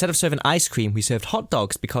 But instead of serving ice cream, we served hot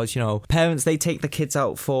dogs because parents they take the kids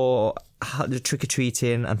out for the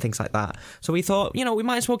trick-or-treating and things like that. So we thought, we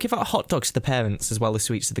might as well give out hot dogs to the parents as well as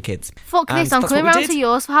sweets to the kids. Fuck And this, I'm that's coming what we round to did.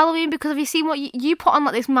 yours for Halloween because have you seen what you put on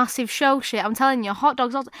like this massive show shit? I'm telling you, hot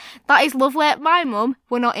dogs, that is lovely. My mum,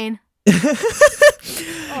 we're not in.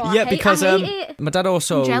 Yeah, because I hate it. my dad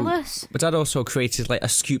also I'm jealous. My dad also created like a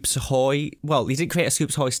Scoops Ahoy. Well, he didn't create a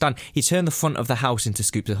Scoops Ahoy stand. He turned the front of the house into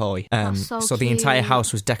Scoops Ahoy. That's so the entire cute.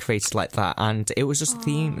 house was decorated like that, and it was just a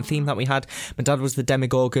theme that we had. My dad was the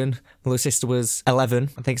Demogorgon. My little sister was 11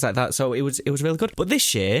 and things like that. So it was really good. But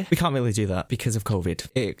this year we can't really do that because of COVID.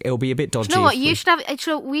 It'll be a bit dodgy. Do you know what?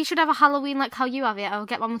 if We should have a Halloween like how you have it. I'll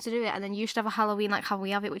get Mum to do it, and then you should have a Halloween like how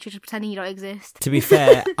we have it, which is just pretending you don't exist. To be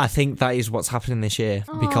fair, I think that is what's happening this year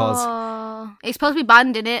because It's supposed to be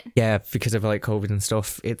banned, isn't it? yeah, because of like COVID and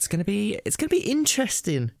stuff. It's gonna be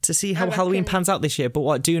interesting to see how Halloween pans out this year. But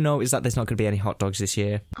what I do know is that there's not gonna be any hot dogs this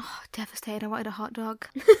year. Oh, devastated. I wanted a hot dog.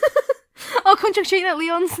 Oh, come trick or treating at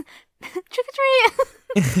Leon's. Trick or treat.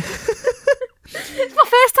 It's my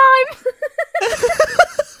first time.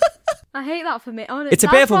 I hate that for me. Oh, It's a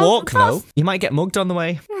bit of a walk though. You might get mugged on the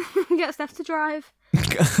way. Get Steph to drive.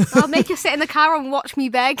 I'll make her sit in the car and watch me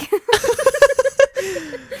beg.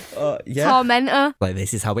 Yeah. Torment her. Like,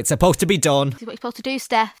 this is how it's supposed to be done. This is what you're supposed to do,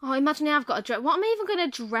 Steph. Oh, imagine I've got a dress. What am I even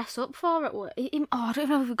going to dress up for at work? Oh, I don't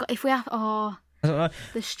know if we have. Oh, I don't know.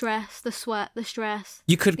 the stress, the sweat, the stress.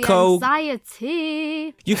 You could The go.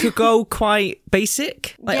 anxiety. You could go quite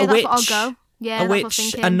basic, like Yeah, a that's witch. what I'll go. Yeah, a that's what I'm witch,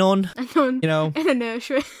 thinking. a nun. A nun. You know. In a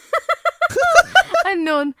nursery. A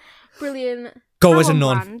nun. Brilliant. Go How as a on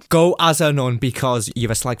nun. brand. Go as a nun because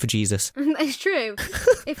you're a slag for Jesus. It's true.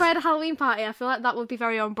 If I had a Halloween party, I feel like that would be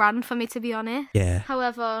very on brand for me, to be honest. Yeah.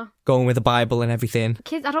 However, Going with the Bible and everything.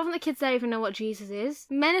 kids, I don't think the kids there even know what Jesus is.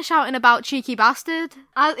 Men are shouting about cheeky bastard.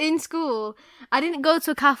 In school, I didn't go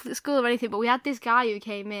to a Catholic school or anything, but we had this guy who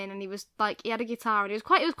came in and he was like, he had a guitar and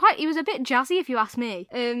he was a bit jazzy if you ask me.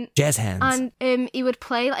 Jazz hands. And he would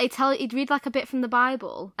play, like, he'd read like a bit from the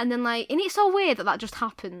Bible, and then like, and it's so weird that just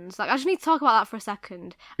happens. Like, I just need to talk about that for a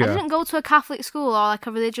second. I Yeah. didn't go to a Catholic school or like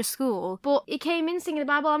a religious school, but he came in singing the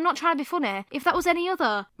Bible. I'm not trying to be funny. If that was any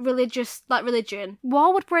other religion,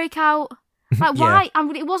 war would break out. Like, Yeah. why?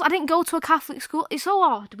 I didn't go to a Catholic school. It's so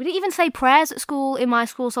odd. We didn't even say prayers at school, in my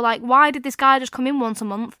school. So, like, why did this guy just come in once a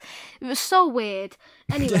month? It was so weird.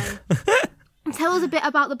 Anyway, tell us a bit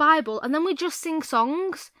about the Bible, and then we just sing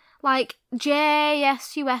songs. Like,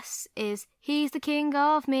 JSUS is, he's the king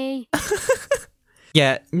of me.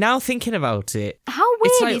 Yeah, now thinking about it, How weird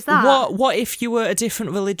it's like, is that? what if you were a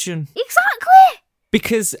different religion? Exactly!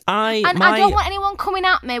 Because I don't want anyone coming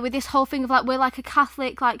at me with this whole thing of like, we're like a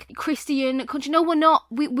Catholic, like Christian country. No, we're not.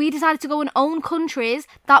 We decided to go and own countries.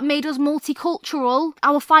 That made us multicultural.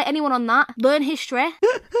 I will fight anyone on that. Learn history.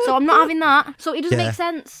 So I'm not having that. So it doesn't Yeah. make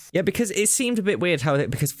sense. Yeah, because it seemed a bit weird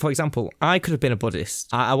because, for example, I could have been a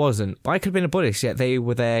Buddhist. I wasn't. But I could have been a Buddhist, yet they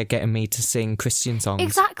were there getting me to sing Christian songs.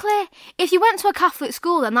 Exactly. If you went to a Catholic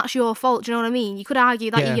school, then that's your fault. Do you know what I mean? You could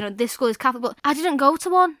argue that, Yeah. this school is Catholic, but I didn't go to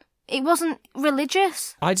one. It wasn't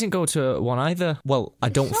religious. I didn't go to one either. Well, I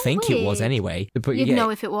don't so think it was weird. anyway. But You'd yeah, know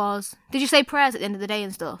if it was. Did you say prayers at the end of the day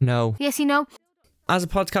and stuff? no. Yes, you know. As a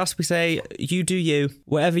podcast, we say, you do you.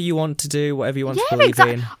 Whatever you want to do, whatever you want to Yeah, believe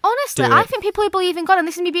exactly. in. Honestly, do I it. think people who believe in God, and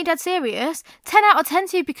this is me being dead serious, 10 out of 10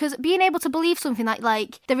 to you, because being able to believe something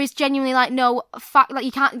like there is genuinely like no fact, like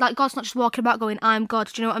you can't, like God's not just walking about going, I'm God,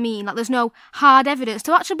 do you know what I mean? Like there's no hard evidence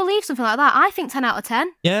to actually believe something like that. I think 10 out of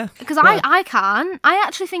 10. Yeah. Because Well, I can't. I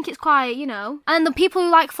actually think it's quite, you know. And the people who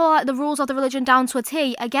like follow like the rules of the religion down to a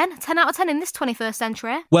T, again, 10 out of 10 in this 21st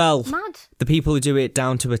century. Well, Mad. the people who do it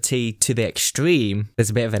down to a T to the extreme,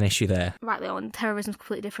 there's a bit of an issue there. Right, Leon, terrorism's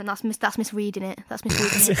completely different. That's misreading it. That's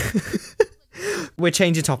misreading it. We're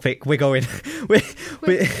changing topic. We're going.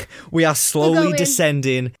 We are slowly going.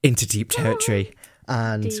 descending into deep territory.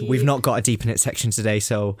 And Deep. we've not got a deep in it section today,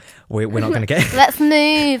 so we're not going to get Let's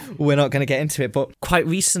move. we're not going to get into it. But quite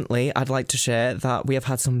recently, I'd like to share that we have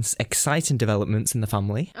had some exciting developments in the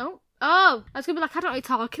family. Oh, I was gonna be like, I don't know what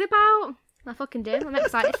you're talking about. I fucking do. I'm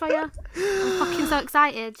excited for you. I'm fucking so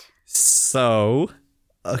excited. So,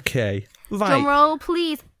 okay, Drum right. roll,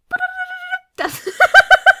 please. That's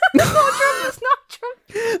not drum. That's not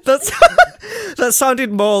drum. That's that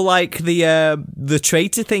sounded more like the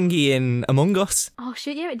traitor thingy in Among Us. Oh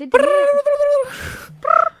shit! Yeah, it did. Didn't it?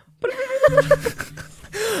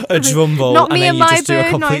 A drum roll, Not and me then and you my just do a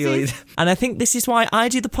bird completely. noises. And I think this is why I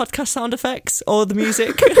do the podcast sound effects or the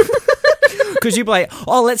music. Because you'd be like,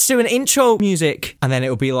 oh, let's do an intro music. And then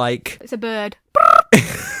it'll be like. It's a bird.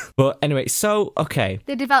 But anyway, so, okay.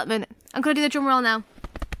 The development. I'm gonna do the drum roll now.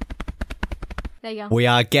 There you go. We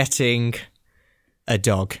are getting a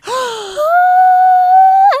dog.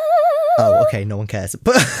 Oh, okay, no one cares.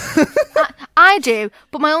 But I do,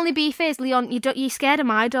 but my only beef is, Leon, you're scared of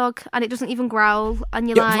my dog, and it doesn't even growl, and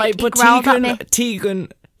you're yeah, like, but it growled at me. Tegan,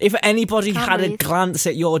 if anybody Can't had a breathe. glance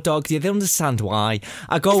at your dog, they understand why.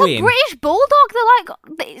 I go It's a in. British bulldog.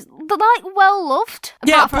 They're like well loved.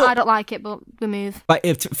 Yeah, Apart from but- I don't like it, but we move. But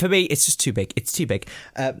for me, it's just too big. It's too big.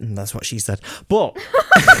 That's what she said. But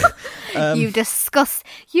You disgust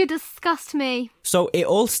me. so it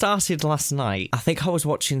all started last night. I think I was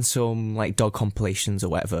watching some like dog compilations or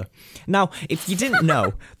whatever. Now, if you didn't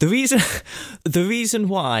know, the reason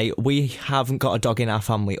why we haven't got a dog in our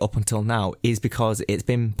family up until now is because it's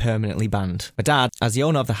been permanently banned. My dad, as the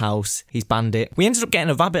owner of the house, he's banned it. We ended up getting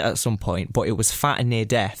a rabbit at some point, but it was fat and near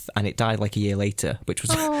death, and it died like a year later, which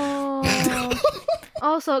was. Oh.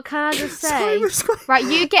 Also, can I just say, Sorry, right,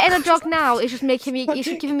 you getting a dog now is just making me, you're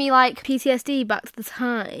just giving me like PTSD back to the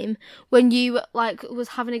time when you like was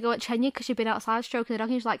having a go at Chenya because you've been outside stroking the dog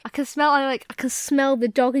and you're just like, I can smell the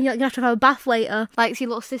dog, and you're like, you have to have a bath later, like it's your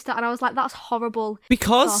little sister, and I was like, that's horrible.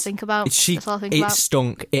 Because That's all I think about. That's all I think it about.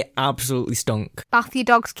 stunk. It absolutely stunk. Bath your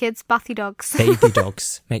dogs, kids. Bath your dogs. Baby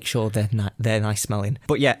dogs. Make sure they're nice smelling.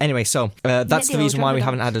 But yeah, anyway, so that's the the reason old why we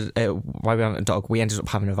German haven't had why we haven't had a dog. We ended up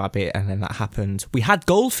having a rabbit, and then that happened. We had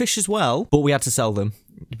goldfish as well, but we had to sell them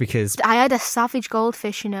because I had a savage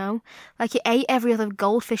goldfish, you know, like it ate every other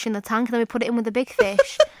goldfish in the tank, and then we put it in with the big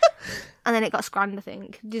fish. And then it got scranned, I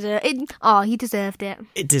think. He deserved it.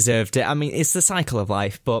 it deserved it. I mean, it's the cycle of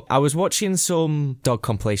life. But I was watching some dog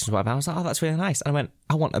compilations, or whatever. And I was like, oh, that's really nice. And I went,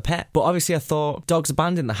 I want a pet. But obviously, I thought dogs are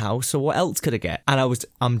banned in the house, so what else could I get? And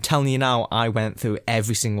I'm telling you now, I went through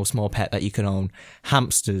every single small pet that you can own: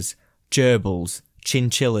 hamsters, gerbils,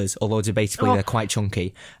 chinchillas, although debatably they're quite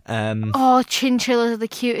chunky. Oh, chinchillas are the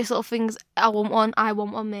cutest little things. I want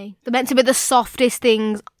one, me. They're meant to be the softest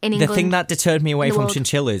things in England. The thing that deterred me away in the from world.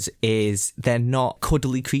 chinchillas is they're not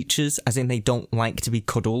cuddly creatures, as in they don't like to be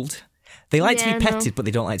cuddled. They like to Yeah, be no. petted, but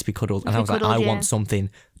they don't like to be cuddled. And be I was like, cuddled, I yeah. want something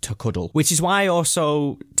to cuddle. Which is why I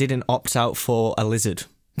also didn't opt out for a lizard.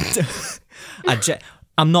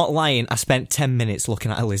 I'm not lying, I spent 10 minutes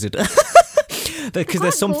looking at a lizard. Because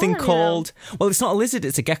there's something cool, called, well, it's not a lizard,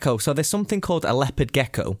 it's a gecko. So there's something called a leopard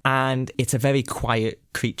gecko, and it's a very quiet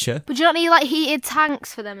creature. But do you not need like heated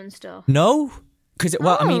tanks for them and stuff? No, because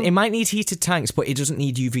I mean, Oh. it might need heated tanks, but it doesn't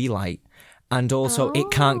need UV light, and also it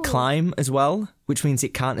can't climb as well, which means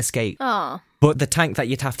it can't escape. Oh. But the tank that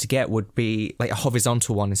you'd have to get would be like a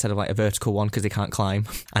horizontal one instead of like a vertical one because they can't climb,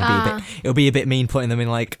 and it'll be a bit mean putting them in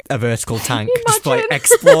like a vertical tank just to like Imagine.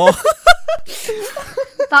 explore.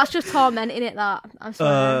 That's just tormenting it, that. I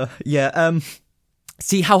swear. Yeah.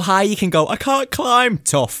 See how high you can go. I can't climb.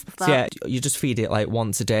 Tough. So yeah, That. you just feed it like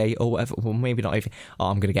once a day or whatever. Well, maybe not even. Oh,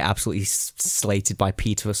 I'm gonna get absolutely slated by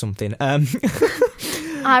Peter or something.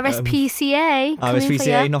 RSPCA. coming for RSPCA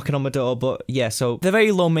ya. knocking on my door. But yeah, so they're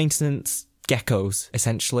very low maintenance geckos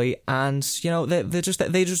essentially, and you know they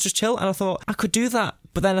just chill. And I thought I could do that,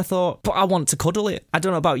 but then I thought, but I want to cuddle it. I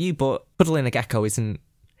don't know about you, but cuddling a gecko isn't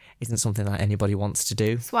isn't something that anybody wants to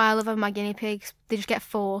do. That's why I love having my guinea pigs. They just get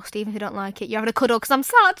forced, even if they don't like it. You're having a cuddle because I'm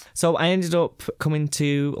sad. So I ended up coming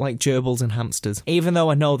to like gerbils and hamsters. Even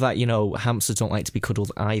though I know that, hamsters don't like to be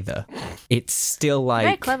cuddled either, it's still like...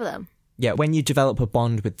 Very clever, though. Yeah, when you develop a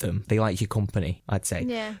bond with them, they like your company, I'd say.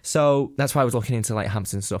 Yeah. So that's why I was looking into like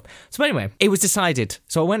hamsters and stuff. So anyway, it was decided.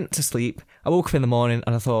 So I went to sleep. I woke up in the morning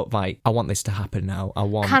and I thought, right, I want this to happen now.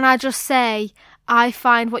 Can I just say, I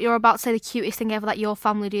find what you're about to say the cutest thing ever, that your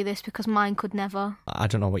family do this, because mine could never. I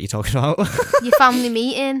don't know what you're talking about. Your family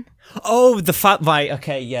meeting. Oh, right,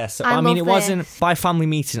 okay, yes. I mean, it love wasn't this. by family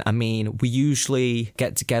meeting. I mean, we usually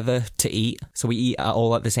get together to eat. So we eat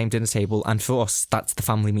all at the same dinner table. And for us, that's the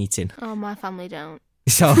family meeting. Oh, my family don't.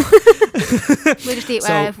 So we just eat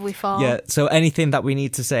wherever we fall. Yeah, so anything that we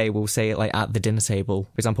need to say, we'll say it like at the dinner table.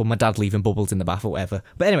 For example, my dad leaving bubbles in the bath or whatever.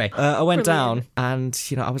 But anyway, I went down and,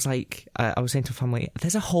 I was like, I was saying to family,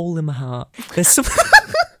 there's a hole in my heart. There's some...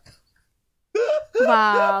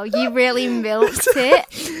 Wow, you really milked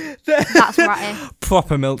it. That's ratty.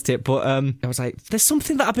 Proper milked it, but I was like, there's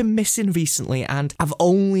something that I've been missing recently and I've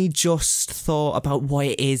only just thought about what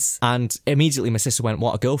it is. And immediately my sister went,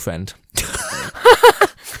 what, a girlfriend?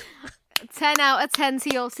 10 out of 10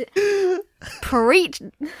 to your... Preach.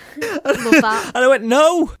 Love that. And I went,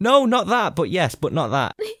 no, not that, but yes, but not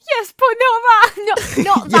that. Yes, but not that.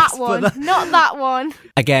 Not that Yes, one. but Not that one.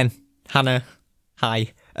 Again, Hannah,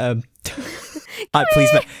 hi. Hi,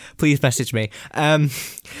 please message me.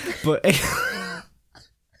 But...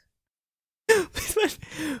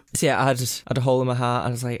 So yeah, I had a hole in my heart. I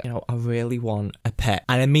was like, I really want a pet.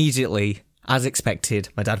 And immediately, as expected,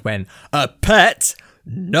 my dad went, a pet?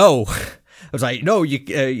 No. I was like, no,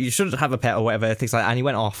 you shouldn't have a pet or whatever, things like that. And he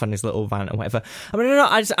went off on his little rant or whatever.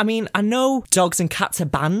 I know dogs and cats are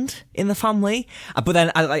banned in the family, but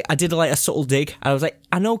then I did like a subtle dig. I was like,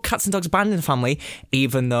 I know cats and dogs are banned in the family,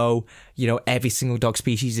 even though, every single dog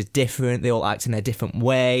species is different. They all act in their different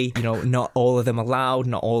way. Not all of them are loud,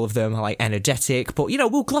 not all of them are like energetic, but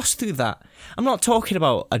we'll gloss through that. I'm not talking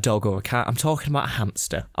about a dog or a cat. I'm talking about a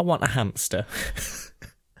hamster. I want a hamster.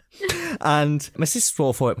 And my sister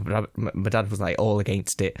all for it, but my dad was like all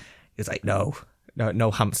against it. He was like, no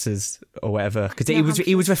hamsters or whatever, because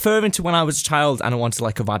he was referring to when I was a child and I wanted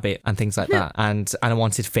like a rabbit and things like that, and I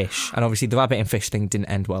wanted fish, and obviously the rabbit and fish thing didn't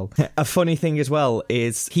end well. A funny thing as well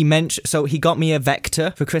is he got me a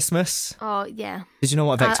Vector for Christmas. Oh yeah. Did you know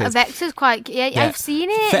what a Vector is? A Vector's quite... Yeah, I've seen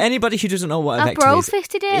it. For anybody who doesn't know what a Vector is,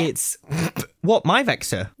 bro-fisted it. It's... What, my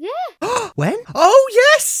Vector? Yeah. When? Oh,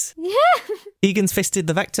 yes! Yeah. Egan's fisted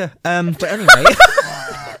the Vector. But anyway...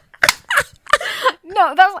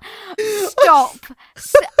 No, that's... Stop.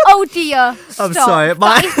 Oh, dear. Stop. I'm sorry.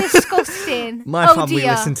 That is disgusting. My family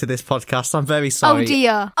listen to this podcast. I'm very sorry.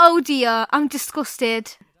 Oh, dear. I'm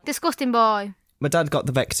disgusted. Disgusting boy. My dad got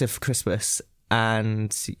the Vector for Christmas,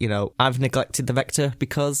 and, I've neglected the Vector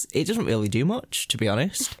because it doesn't really do much, to be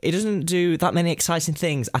honest. It doesn't do that many exciting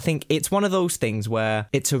things. I think it's one of those things where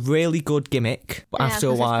it's a really good gimmick, but after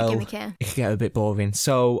a while, it can get a bit boring.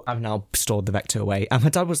 So I've now stored the Vector away. And my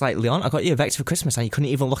dad was like, Leon, I got you a Vector for Christmas and you couldn't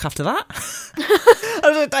even look after that? I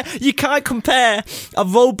was like, you can't compare a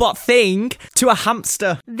robot thing to a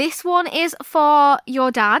hamster. This one is for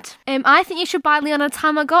your dad. I think you should buy Leon a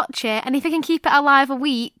Tamagotchi, and if he can keep it alive a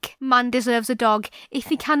week, man deserves a dog. If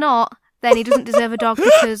he cannot, then he doesn't deserve a dog,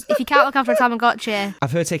 because if you can't look after a Tamagotchi...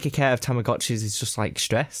 I've heard taking care of Tamagotchis is just like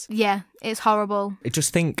stress. Yeah, it's horrible. I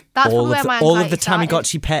just think That's all of the started.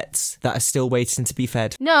 Tamagotchi pets that are still waiting to be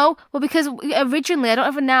fed. No, well, because originally, I don't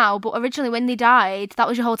ever now, but originally when they died, that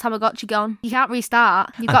was your whole Tamagotchi gone. You can't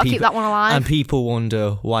restart. You've got to keep that one alive. And people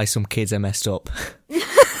wonder why some kids are messed up.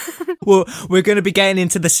 Well, we're going to be getting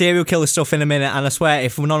into the serial killer stuff in a minute, and I swear,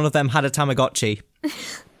 if none of them had a Tamagotchi,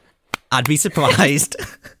 I'd be surprised.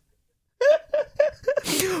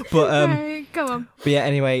 But go on. But yeah,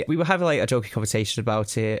 anyway, we were having like a joking conversation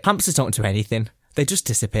about it. Hamsters don't do anything. They just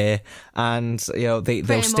disappear, and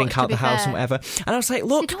they'll stink out the house and whatever. And I was like,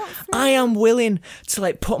 look, I am willing to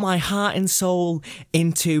like put my heart and soul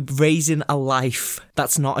into raising a life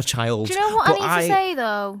that's not a child. Do you know what I need to say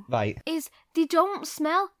though? Right. Is they don't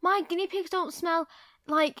smell. My guinea pigs don't smell.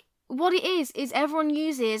 Like, what it is everyone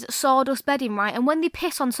uses sawdust bedding, right? And when they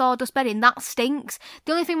piss on sawdust bedding, that stinks.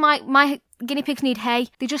 The only thing my guinea pigs need hay.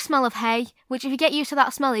 They just smell of hay, which if you get used to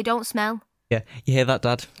that smell, they don't smell. Yeah, you hear that,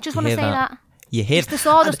 Dad? Just want to say that. you hid. It's the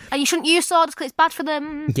sawdust. And you shouldn't use sawdust because it's bad for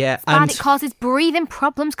them. Yeah, it's bad. and It causes breathing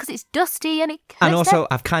problems because it's dusty and it hurts and also them.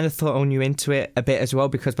 I've kind of thrown you into it a bit as well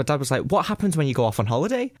because my dad was like, what happens when you go off on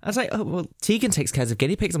holiday? I was like, oh, well, Tegan takes care of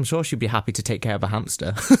guinea pigs. I'm sure she'd be happy to take care of a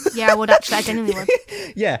hamster. Yeah, I would actually. I genuinely would.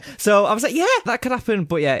 Yeah, so I was like, yeah, that could happen.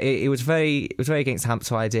 But yeah, it was very against the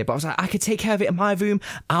hamster idea. But I was like, I could take care of it in my room.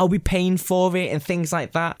 I'll be paying for it and things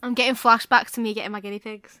like that. I'm getting flashbacks to me getting my guinea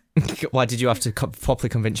pigs. Why did you have to properly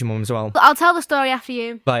convince your mum as well? But I'll tell the story after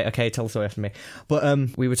you. Right, okay, tell the story after me.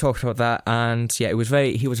 But we were talking about that, and yeah, he was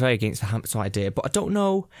very against the hamster idea. But I don't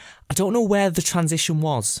know where the transition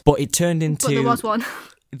was. But it turned into. But there was one.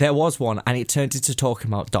 There was one, and it turned into talking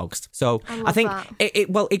about dogs. So I think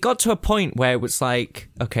it got to a point where it was like,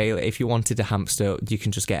 okay, if you wanted a hamster, you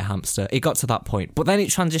can just get a hamster. It got to that point, but then it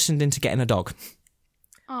transitioned into getting a dog.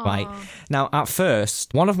 Aww. Right. Now, at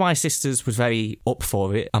first, one of my sisters was very up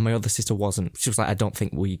for it, and my other sister wasn't. She was like, I don't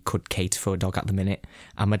think we could cater for a dog at the minute.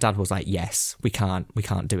 And my dad was like, yes, we can't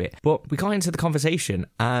do it. But we got into the conversation,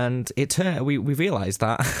 and it turned, we realised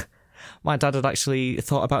that my dad had actually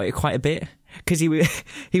thought about it quite a bit. Because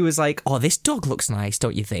he was like, oh, this dog looks nice,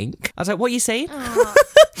 don't you think? I was like, what are you saying?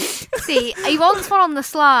 See, he wants one on the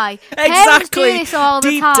sly. Exactly. Parents do this all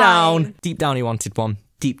the time. Deep down, he wanted one.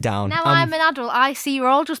 Deep down. Now I'm an adult. I see you're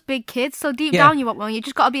all just big kids, so deep down you want one. You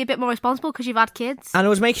just got to be a bit more responsible because you've had kids. And I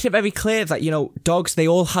was making it very clear that, dogs, they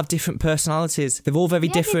all have different personalities. They're all very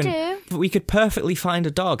different. They do. But we could perfectly find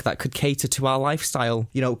a dog that could cater to our lifestyle,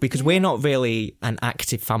 because we're not really an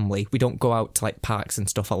active family. We don't go out to like parks and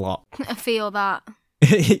stuff a lot. I feel that.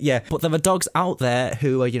 Yeah, but there are dogs out there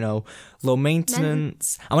who are, low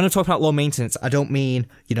maintenance. And when I talk about low maintenance, I don't mean,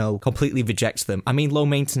 completely reject them. I mean low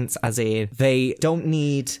maintenance as in they don't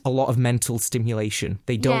need a lot of mental stimulation.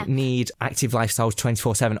 They don't need active lifestyles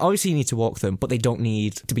 24/7. Obviously, you need to walk them, but they don't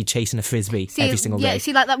need to be chasing a frisbee every single day. Yeah,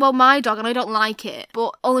 see, like that. Well, my dog, and I don't like it,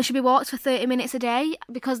 but only should be walked for 30 minutes a day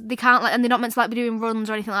because they can't, and they're not meant to be doing runs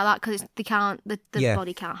or anything like that because they can't. The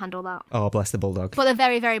body can't handle that. Oh, bless the bulldog. But they're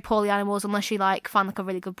very, very poorly animals unless you find a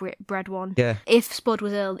really good bred one. Yeah. If Spud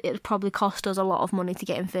was ill, it would probably cost us a lot of money to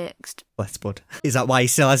get him fixed. Bless Spud. Is that why he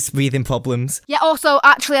still has breathing problems? Yeah. Also,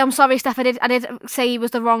 actually, I'm sorry, Steph. I did say he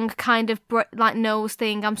was the wrong kind of nose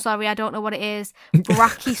thing. I'm sorry. I don't know what it is.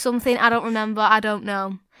 Brachy something. I don't remember. I don't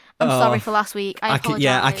know. I'm sorry for last week. I apologise.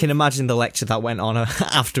 I can imagine the lecture that went on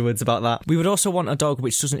afterwards about that. We would also want a dog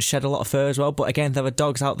which doesn't shed a lot of fur as well, but again, there are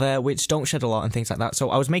dogs out there which don't shed a lot and things like that.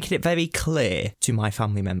 So I was making it very clear to my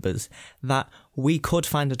family members that we could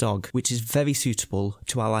find a dog which is very suitable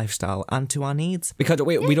to our lifestyle and to our needs. Because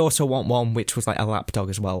we'd also want one which was like a lap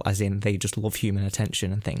dog as well, as in they just love human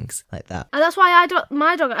attention and things like that. And that's why I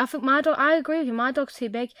agree with you. My dog's too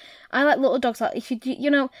big. I like little dogs. Like, if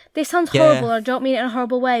this sounds horrible, and I don't mean it in a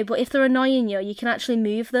horrible way, but if they're annoying you, you can actually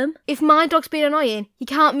move them. If my dog's being annoying, you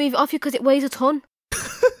can't move it off you because it weighs a ton.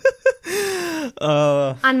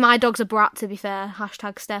 And my dog's a brat, to be fair.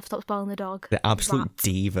 # Steph, stop spoiling the dog. The absolute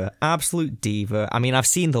diva. Absolute diva. I mean, I've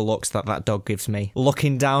seen the looks that dog gives me.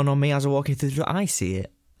 Looking down on me as I'm walking through the door. I see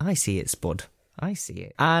it, Spud. I see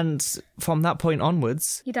it. And from that point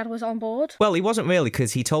onwards... Your dad was on board? Well, he wasn't really,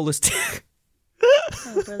 because he told us to...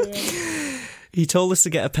 Oh, brilliant. He told us to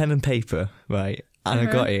get a pen and paper, right? And I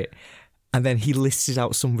got it. And then he listed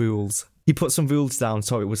out some rules. He put some rules down,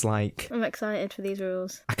 so it was like... I'm excited for these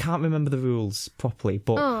rules. I can't remember the rules properly,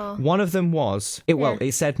 but one of them was...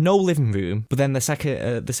 It said no living room, but then the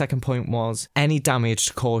second point was any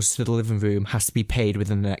damage caused to the living room has to be paid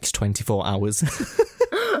within the next 24 hours.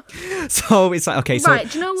 So it's like, okay, so, right,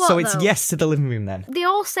 do you know what, so it's though? yes to the living room then. They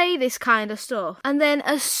all say this kind of stuff, and then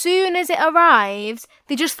as soon as it arrives,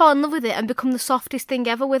 they just fall in love with it and become the softest thing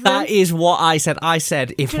ever with them. That is what I said. I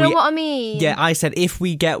said if do you know what I mean? Yeah, I said if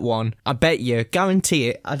we get one, I bet you, guarantee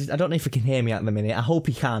it. I don't know if he can hear me at the minute. I hope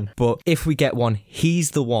he can. But if we get one,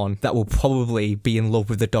 he's the one that will probably be in love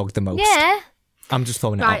with the dog the most. Yeah. I'm just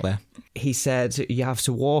throwing it out there. He said you have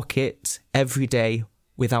to walk it every day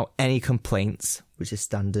without any complaints, which is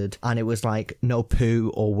standard. And it was like no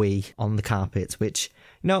poo or wee on the carpet, which,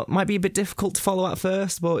 might be a bit difficult to follow at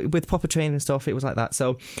first, but with proper training and stuff, it was like that.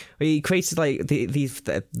 So he created like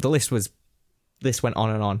the list was... This went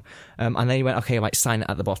on and on. And then he went, okay, like sign it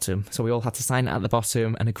at the bottom. So we all had to sign it at the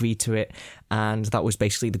bottom and agree to it. And that was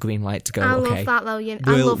basically the green light to go, I okay. love that though.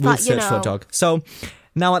 We'll search for a dog. So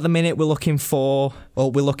now at the minute we're looking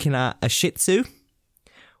at a Shih Tzu.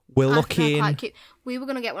 We're looking... Quite cute. We were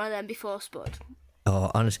going to get one of them before Spud.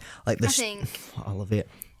 Oh, honestly, like this... I think. I love it.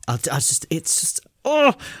 I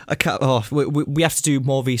can't. Oh, we have to do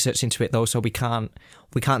more research into it though, so we can't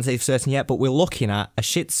say for certain yet. But we're looking at a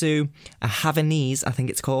Shih Tzu, a Havanese, I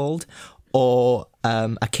think it's called, or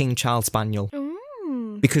a King Charles Spaniel.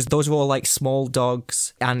 Because those are all like small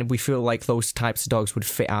dogs, and we feel like those types of dogs would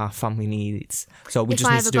fit our family needs. So we If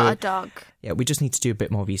just I need ever to do got it. a dog. Yeah, we just need to do a bit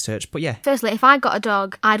more research. But yeah. Firstly, if I got a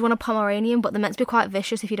dog, I'd want a Pomeranian, but they're meant to be quite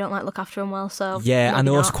vicious if you don't like look after them well. So Yeah, and maybe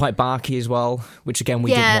they're also not. quite barky as well, which again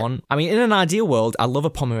we Yeah. didn't want. I mean, in an ideal world, I love a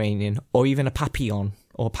Pomeranian or even a Papillon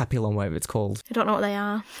or Papillon, whatever it's called. I don't know what they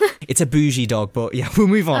are. It's a bougie dog, but yeah, we'll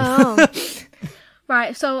move on. Oh.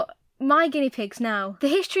 Right, so my guinea pigs now. The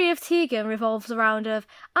history of Tegan revolves around of,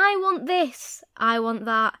 I want this, I want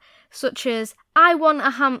that, such as, I want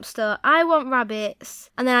a hamster, I want rabbits,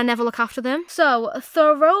 and then I never look after them. So,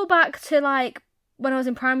 throwback to like when I was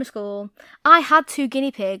in primary school, I had 2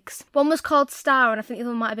 guinea pigs. One was called Star, and I think the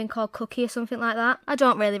other one might have been called Cookie or something like that. I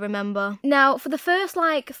don't really remember. Now, for the first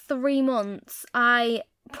like 3 months, I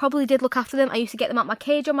probably did look after them. I used to get them out my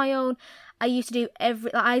cage on my own. I used to do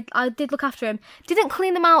I did look after him. Didn't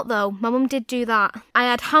clean them out though. My mum did do that. I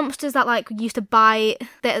had hamsters that like used to bite.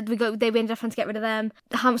 We ended up having to get rid of them.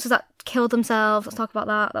 The hamsters that killed themselves. Let's talk about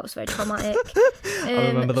that. That was very traumatic. I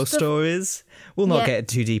remember those stories. We'll not get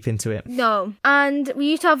too deep into it. No. And we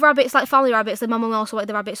used to have rabbits, like family rabbits. My mum also liked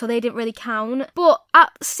the rabbits, so they didn't really count. But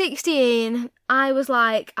at 16, I was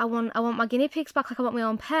like, I want my guinea pigs back. Like I want my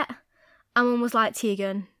own pet. And mum was like,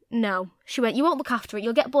 Tegan, no. She went, you won't look after it.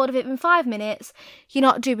 You'll get bored of it in 5 minutes. You're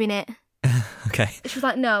not doing it. Okay. She was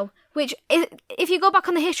like, no. Which, if you go back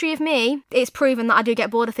on the history of me, it's proven that I do get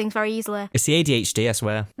bored of things very easily. It's the ADHD, I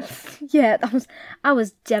swear. Yeah, I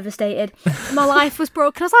was devastated. My life was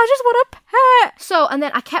broken. I was like, I just want a pet. So, and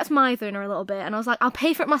then I kept mithering her a little bit, and I was like, I'll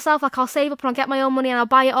pay for it myself. Like, I'll save up and I'll get my own money and I'll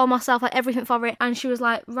buy it all myself, like everything for it. And she was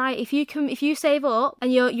like, right, if you save up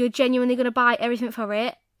and you're genuinely going to buy everything for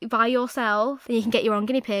it, by yourself, then you can get your own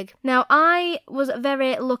guinea pig. Now, I was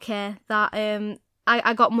very lucky that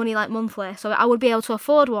I got money like monthly, so I would be able to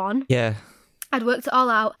afford one. Yeah. I'd worked it all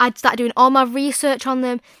out. I'd started doing all my research on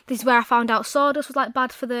them. This is where I found out sawdust was like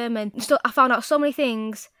bad for them, and I found out so many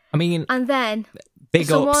things. I mean, and then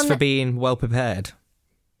big ups for being well prepared.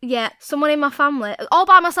 Yeah, someone in my family, all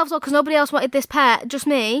by myself, because nobody else wanted this pet, just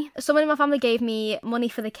me. Someone in my family gave me money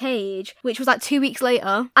for the cage, which was like 2 weeks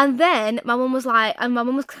later. And then my mum was kind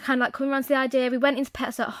of like coming around to the idea. We went into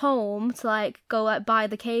Pets at Home to like go like buy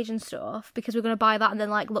the cage and stuff because we were going to buy that and then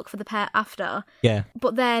like look for the pet after. Yeah.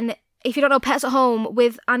 But then, if you don't know, Pets at Home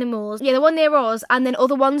with animals, yeah, the one near us, and then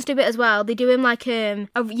other ones do it as well. They do them like,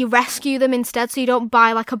 you rescue them instead, so you don't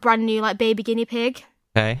buy like a brand new like baby guinea pig.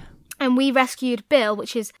 Okay. And we rescued Bill,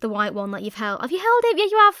 which is the white one that you've held. Have you held him? Yeah,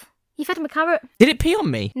 you have. You fed him a carrot. Did it pee on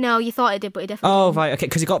me? No, you thought it did, but it definitely Oh, didn't. right, okay,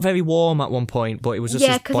 because it got very warm at one point, but it was just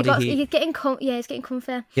his body heat. He's getting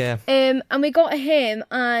comfy. Yeah. And we got him,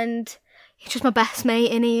 and he's just my best mate,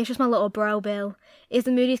 and he's just my little bro, Bill. He's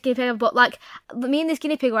the moodiest guinea pig ever. But like, me and this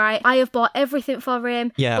guinea pig, right, I have bought everything for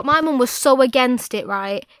him. Yeah. But my mum was so against it,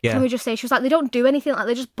 right? Yeah. Can we just say, she was like, they don't do anything, like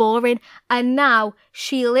they're just boring. And now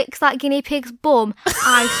she licks that guinea pig's bum.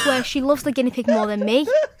 I swear she loves the guinea pig more than me.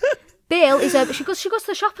 Bill is she goes to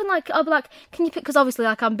the shop and like I'll be like, can you pick, because obviously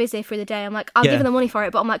like I'm busy through the day, I'm like, I'll give her the money for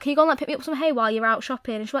it, but I'm like, can you go and like pick me up some hay while you're out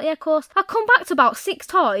shopping? And she's like, yeah, of course. I come back to about 6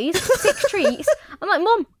 toys, 6 treats. I'm like,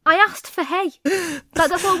 Mum, I asked for hay.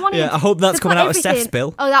 That's all I wanted. Yeah, I hope that's They've coming got out of Steph's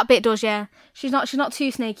bill. Oh, that bit does, yeah. She's not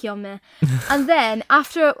too snaky on me. And then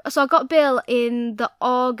so I got Bill in the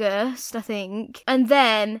August, I think, and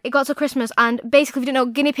then it got to Christmas, and basically, if you didn't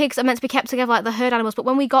know, guinea pigs are meant to be kept together like the herd animals, but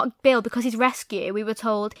when we got Bill, because he's rescue, we were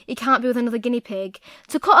told he can't be with another guinea pig.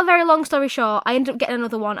 To cut a very long story short, I ended up getting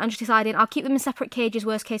another one and just deciding I'll keep them in separate cages,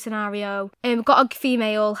 worst case scenario. Got a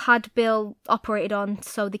female, had Bill operated on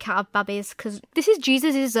so they can't have babies, because this is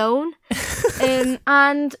Jesus' zone.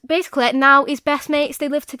 And basically now he's best mates, they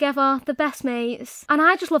live together, they're best mates, and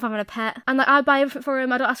I just love having a pet, and like I buy everything for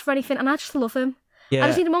him, I don't ask for anything, and I just love him. Yeah. I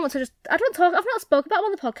just need a moment to I've not spoken about him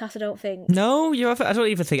on the podcast, I don't think. No, I don't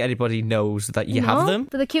even think anybody knows that you have them.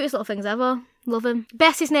 They're the cutest little things ever. Love him.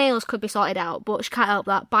 Bessie's nails could be sorted out, but she can't help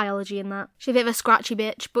that. Biology and that. She's a bit of a scratchy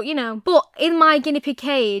bitch, but you know. But in my guinea pig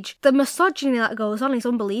cage, the misogyny that goes on is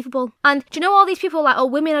unbelievable. And do you know all these people are like, oh,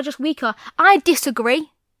 women are just weaker? I disagree.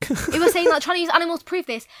 It was saying like trying to use animals to prove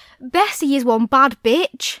this. Bessie is one bad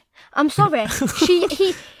bitch. I'm sorry.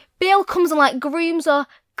 Bill comes and like grooms her,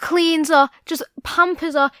 cleans her, just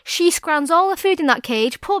pampers her. She scrans all the food in that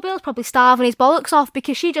cage. Poor Bill's probably starving his bollocks off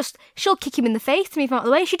because she'll kick him in the face to move him out of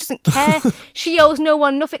the way. She doesn't care. She owes no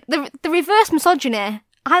one nothing. The reverse misogyny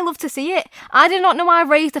I love to see it. I did not know I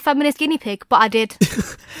raised a feminist guinea pig, but I did.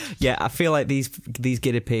 Yeah, I feel like these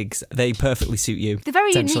guinea pigs, they perfectly suit you. They're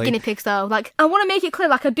very unique guinea pigs, though. Like, I want to make it clear,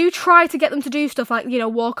 like, I do try to get them to do stuff like,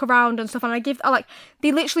 walk around and stuff, and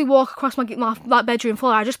they literally walk across my bedroom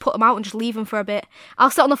floor. I just put them out and just leave them for a bit.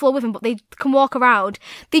 I'll sit on the floor with them, but they can walk around.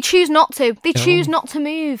 They choose not to. They choose not to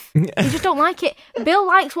move. They just don't like it. Bill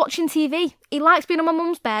likes watching TV. He likes being on my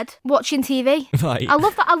mum's bed watching TV. Right. I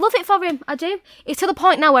love that. I love it for him. I do. It's to the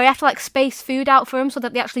point now where I have to space food out for him so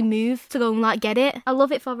that they actually move to go and get it. I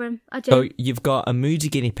love it for him. I do. So you've got a moody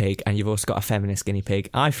guinea pig and you've also got a feminist guinea pig.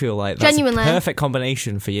 I feel like that's Genuinely. a perfect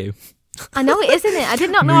combination for you. I know it is, isn't it? I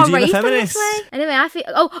did not know I Moody and a raised them feminist. this way. Anyway, I feel.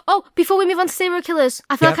 Oh! Before we move on to serial killers,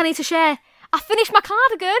 I feel like I need to share. I finished my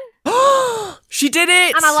cardigan. She did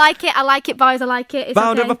it! And I like it. I like it, boys. I like it. It's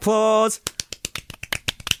Round okay. of applause.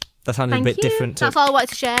 That sounded Thank a bit you. different. That's all I wanted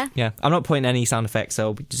to share. Yeah, I'm not putting any sound effects,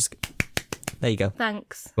 so just... There you go.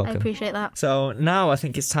 Thanks. Welcome. I appreciate that. So now I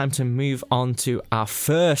think it's time to move on to our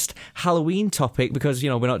first Halloween topic because,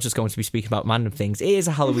 we're not just going to be speaking about random things. It is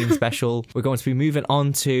a Halloween special. We're going to be moving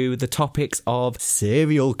on to the topics of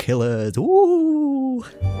serial killers. Ooh!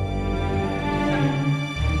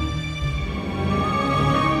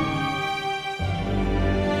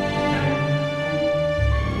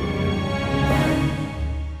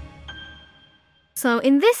 So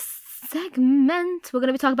in this segment, we're going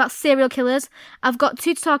to be talking about serial killers. I've got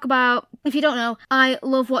two to talk about. If you don't know, I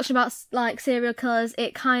love watching about serial killers.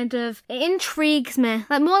 It intrigues me.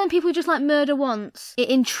 More than people who just murder once. It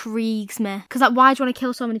intrigues me. Because why do you want to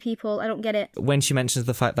kill so many people? I don't get it. When she mentions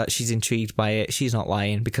the fact that she's intrigued by it, she's not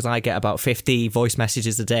lying because I get about 50 voice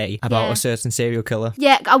messages a day about a certain serial killer.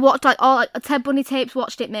 Yeah, I watched all Ted Bundy tapes,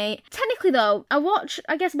 watched it, mate. Technically though, I watch,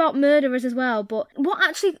 I guess, about murderers as well, but I don't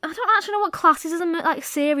actually know what classes as a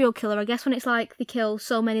serial killer. I guess when it's they kill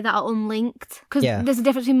so many that are unlinked. Because there's a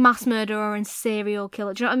difference between mass murderer and serial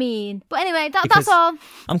killer. Do you know what I mean? But anyway, that's all.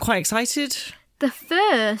 I'm quite excited. The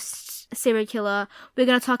first serial killer we're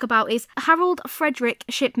going to talk about is Harold Frederick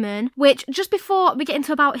Shipman, which, just before we get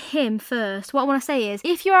into about him first, what I want to say is,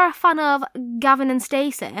 if you are a fan of Gavin and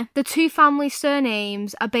Stacey, the two family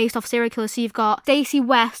surnames are based off serial killers. So you've got Stacey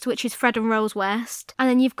West, which is Fred and Rose West, and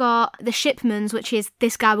then you've got the Shipmans, which is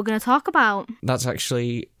this guy we're going to talk about. That's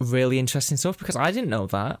actually really interesting stuff because I didn't know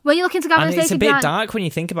that. When you look into Gavin and Stacey, it's a bit dark when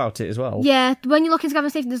you think about it as well. Yeah, when you look into Gavin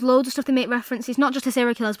and Stacey, there's loads of stuff they make references, not just to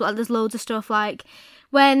serial killers, but there's loads of stuff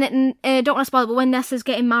when, don't want to spoil it, but when Nessa's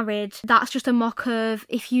getting married, that's just a mock of,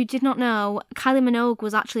 if you did not know, Kylie Minogue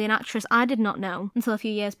was actually an actress I did not know until a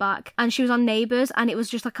few years back. And she was on Neighbours, and it was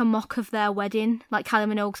just a mock of their wedding,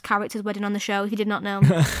 Kylie Minogue's character's wedding on the show, if you did not know.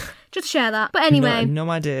 Just to share that. But anyway. No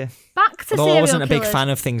idea. Back to serial killers. I wasn't a big killers. fan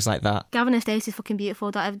of things like that. Gavin and Stacey's fucking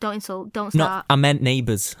beautiful. Don't insult. Don't No, start. I meant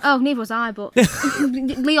Neighbours. Oh, neither was I, but...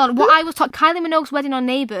 Leon, what I was taught, Kylie Minogue's wedding on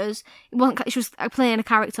Neighbours, it wasn't, she was playing a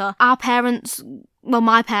character. Our parents... Well,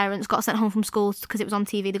 my parents got sent home from school because it was on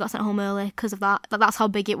TV. They got sent home early because of that. That's how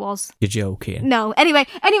big it was. You're joking. No. Anyway,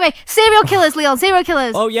 serial killers, Leon. Serial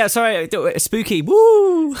killers. Oh, yeah, sorry. Spooky.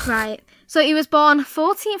 Woo! Right. So he was born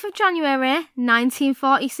 14th of January,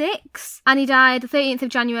 1946, and he died 13th of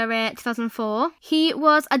January, 2004. He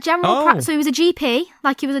was a general so he was a GP,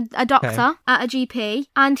 he was a doctor at a GP,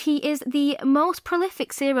 and he is the most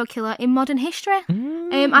prolific serial killer in modern history.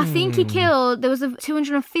 I think he killed, there was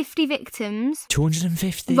 250 victims.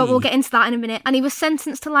 250? But we'll get into that in a minute. And he was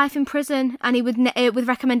sentenced to life in prison, and he would, with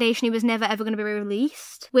recommendation, he was never ever going to be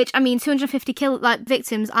released. Which, 250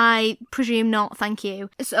 victims, I presume not, thank you.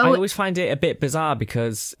 So I always find it a bit bizarre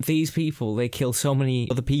because these people, they kill so many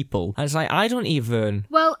other people. And it's I don't even...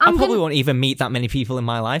 Well, I probably won't even meet that many people in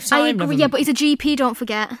my lifetime. I agree, yeah, but he's a GP, don't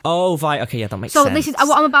forget. Oh, right, okay, yeah, that makes sense. So this is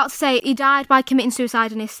what I'm about to say. He died by committing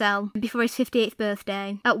suicide in his cell before his 58th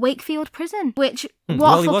birthday at Wakefield Prison, which...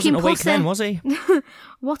 Well, he wasn't awake then, was he?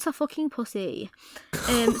 What a fucking pussy.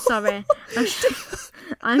 Sorry.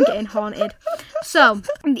 I'm getting haunted. So,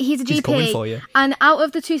 he's a GP. He's coming for you. And out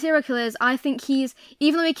of the two serial killers, I think even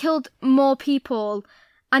though he killed more people,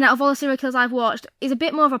 and out of all the serial killers I've watched, he's a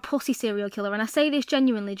bit more of a pussy serial killer. And I say this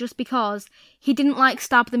genuinely just because he didn't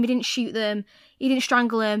stab them, he didn't shoot them, he didn't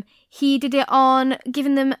strangle them. He did it on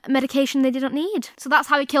giving them medication they didn't need. So that's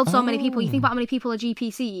how he killed so many people. You think about how many people are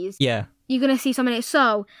GPCs. Yeah. You're going to see so many.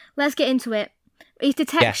 So, let's get into it. His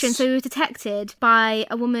detection, Yes. so he was detected by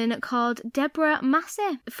a woman called Deborah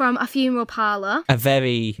Massey from a funeral parlour. A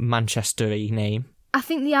very Manchester-y name. I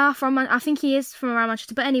think he is from around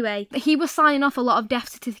Manchester. But anyway, he was signing off a lot of death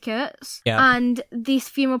certificates. Yeah. And this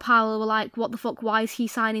funeral parlour were like, what the fuck, why is he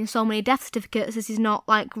signing so many death certificates? This is not,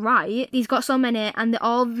 right. He's got so many, and they're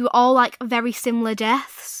all very similar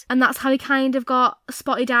deaths. and that's how he kind of got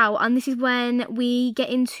spotted out. And this is when we get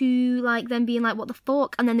into like them being like, what the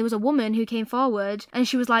fuck? And then there was a woman who came forward and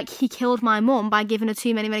she was like, he killed my mum by giving her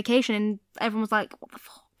too many medication, and everyone was like, what the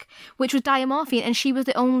fuck? Which was diamorphine, and she was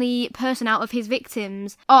the only person out of his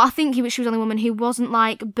victims, or I think she was the only woman who wasn't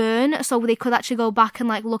like burned, so they could actually go back and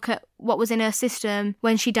like look at what was in her system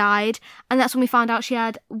when she died, and that's when we found out she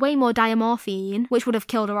had way more diamorphine, which would have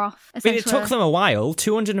killed her off. But it took them a while,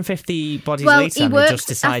 250 bodies later, and they just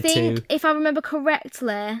decided I think, if I remember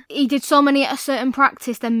correctly, he did so many at a certain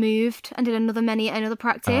practice, then moved and did many at another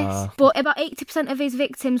practice. But about 80% of his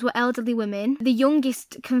victims were elderly women. The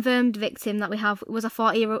youngest confirmed victim that we have was a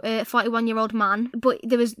 41-year-old man, but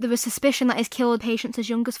there was suspicion that he's killed patients as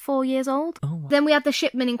young as 4 years old. Oh, wow. Then we had the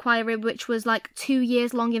Shipman inquiry, which was like 2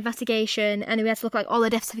 years long investigation, and we had to look like all the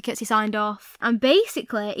death certificates he signed off, and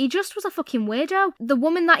basically he just was a fucking weirdo. The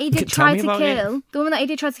woman that he did try to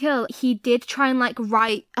kill, he did try and like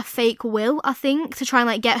write a fake will, I think, to try and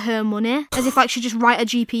like get her money, as if like she'd just write a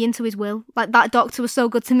GP into his will, like, that doctor was so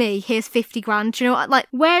good to me, here's 50 grand. Do you know, like,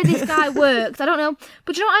 where this guy worked, I don't know.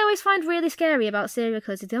 But do you know what I always find really scary about serial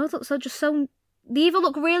killers? They always look so they either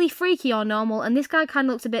look really freaky or normal, and this guy kind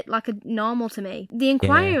of looks a bit like a normal to me. The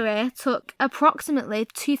inquiry took approximately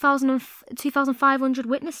 2,500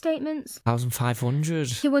 witness statements. 1,500?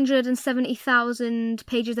 270,000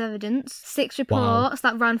 pages of evidence. 6 reports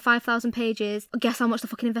that ran 5,000 pages. Guess how much the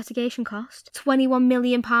fucking investigation cost? £21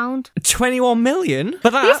 million. 21 million? But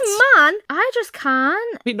that's... This man, I just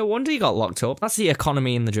can't. I mean, no wonder he got locked up. That's the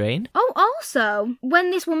economy in the drain. Oh, also, when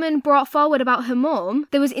this woman brought forward about her mum,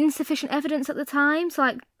 there was insufficient evidence at the time to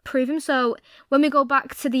like prove him. So when we go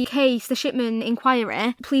back to the case, the Shipman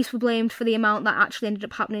inquiry, police were blamed for the amount that actually ended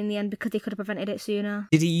up happening in the end because they could have prevented it sooner.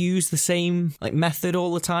 Did he use the same like method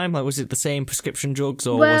all the time? Like, was it the same prescription drugs,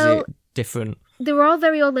 or was it different? They were all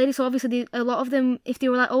very old ladies, so obviously a lot of them, if they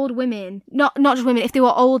were like old women, not just women, if they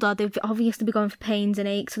were older, they'd obviously be going for pains and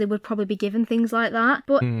aches, so they would probably be given things like that.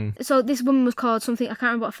 But so this woman was called something, I can't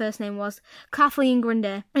remember what her first name was, Kathleen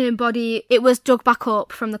Grundy, and her body, it was dug back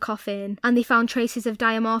up from the coffin, and they found traces of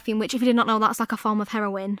diamorphine, which, if you did not know, that's like a form of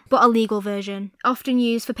heroin, but a legal version, often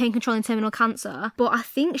used for pain control in terminal cancer. But I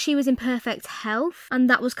think she was in perfect health, and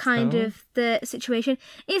that was kind of the situation.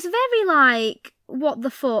 It's very like, what the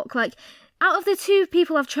fuck, like, out of the two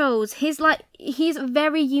people I've chose, he's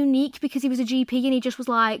very unique because he was a GP and he just was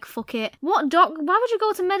like, fuck it. Why would you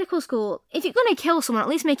go to medical school? If you're going to kill someone, at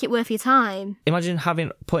least make it worth your time. Imagine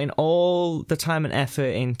putting all the time and effort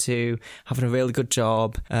into having a really good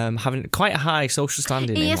job, having quite a high social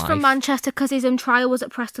standing in life. He is from Manchester because his trial was at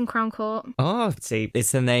Preston Crown Court. Oh, see,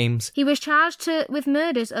 it's the names. He was charged with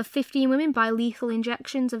murders of 15 women by lethal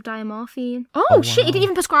injections of diamorphine. Oh shit, he didn't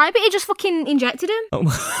even prescribe it, he just fucking injected him.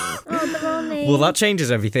 Oh, well, that changes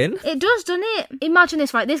everything. It does, doesn't it? Imagine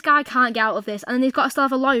this, right? This guy can't get out of this, and then he's got to still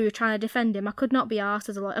have a lawyer who's trying to defend him. I could not be arsed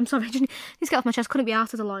as a lawyer. I'm sorry, just get off my chest. Couldn't be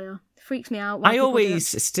arsed as a lawyer. It freaks me out.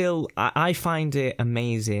 I find it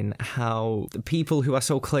amazing how the people who are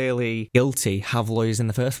so clearly guilty have lawyers in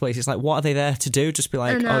the first place. It's like, what are they there to do? Just be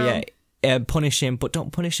like, oh yeah, punish him, but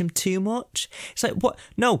don't punish him too much. It's like, what?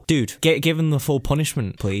 No, dude, give him the full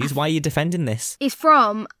punishment, please. Why are you defending this? He's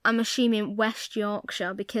from, I'm assuming, West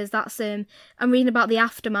Yorkshire, because that's I'm reading about the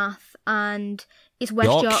aftermath, and it's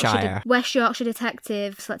West Yorkshire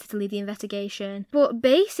detective selected to lead the investigation. But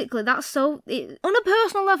basically, that's on a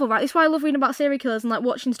personal level, right? That's why I love reading about serial killers and like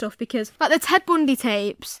watching stuff, because like the Ted Bundy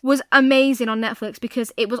tapes was amazing on Netflix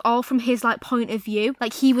because it was all from his like point of view.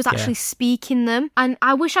 Like he was actually speaking them. And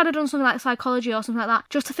I wish I'd have done something like psychology or something like that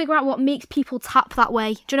just to figure out what makes people tap that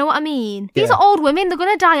way. Do you know what I mean? Yeah. These are old women. They're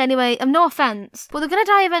going to die anyway. No offence. But they're going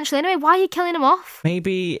to die eventually anyway. Why are you killing them off?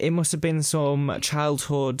 Maybe it must have been some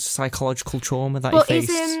childhood psychological trauma that he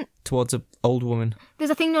faced towards an old woman. There's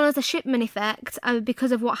a thing known as the Shipman effect, and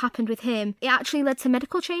because of what happened with him, it actually led to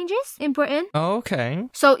medical changes in Britain. Oh, okay.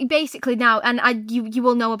 So basically now, and you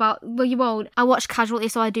will know about, well, you won't. I watched Casualty,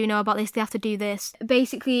 so I do know about this. They have to do this.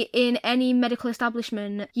 Basically, in any medical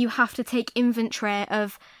establishment, you have to take inventory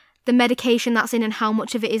of the medication that's in and how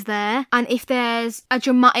much of it is there. And if there's a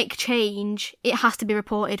dramatic change, it has to be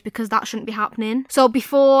reported because that shouldn't be happening. So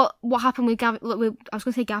before what happened with Gavin, I was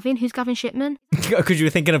going to say Gavin. Who's Gavin Shipman? Because you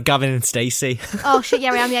were thinking of Gavin and Stacey. Oh shit,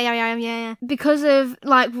 yeah, I am. Yeah. Because of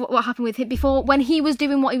like what happened with him before, when he was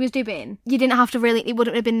doing what he was doing, you didn't have to really, it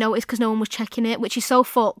wouldn't have been noticed because no one was checking it, which is so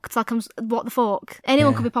fucked. Like, what the fuck?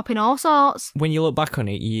 Anyone could be popping all sorts. When you look back on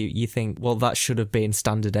it, you think, well, that should have been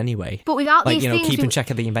standard anyway. But without like, these things, keeping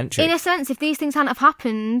check of the inventory documentary. In a sense, if these things hadn't have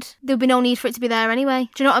happened, there would be no need for it to be there anyway.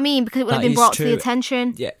 Do you know what I mean? Because it would have been brought to the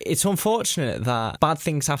attention. Yeah, it's unfortunate that bad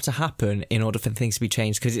things have to happen in order for things to be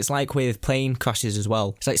changed, because it's like with plane crashes as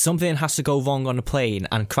well. It's like something has to go wrong on a plane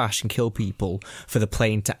and crash and kill people for the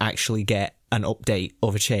plane to actually get an update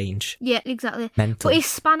of a change. Yeah, exactly. Mental. But his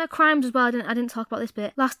span of crimes as well, I didn't talk about this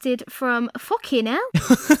bit, lasted from fucking hell.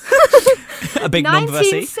 A big number, I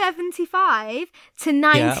see. 1975 to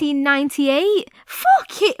 1998.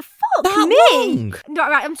 Fuck it, fuck That me. long? No,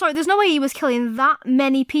 right, I'm sorry, there's no way he was killing that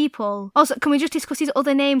many people. Also, can we just discuss his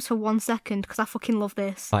other names for 1 second? Because I fucking love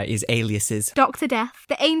this. Right, his aliases. Dr. Death,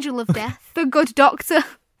 the Angel of Death, the Good Doctor.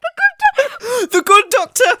 The Good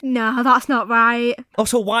Doctor! No, that's not right.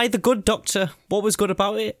 Also, why the Good Doctor? What was good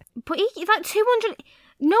about it? But he's like 200...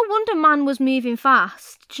 No wonder man was moving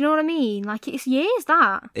fast. Do you know what I mean? Like, it's years,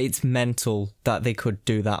 that. It's mental that they could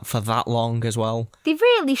do that for that long as well. They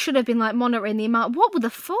really should have been, like, monitoring the amount. What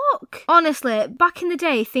the fuck? Honestly, back in the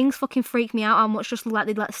day, things fucking freaked me out how much just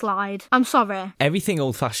they'd let slide. I'm sorry. Everything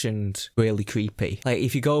old-fashioned, really creepy. Like,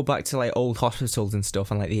 if you go back to, like, old hospitals and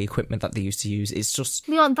stuff and, like, the equipment that they used to use, it's just...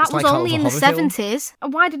 Leon, that was like only in the 70s.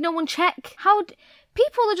 Why did no one check?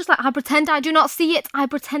 People are just like, I pretend I do not see it. I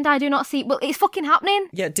pretend I do not see it. Well, it's fucking happening.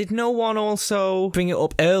 Yeah, did no one also bring it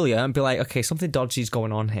up earlier and be like, okay, something dodgy's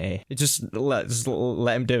going on here? Just let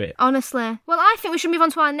him do it. Honestly. Well, I think we should move on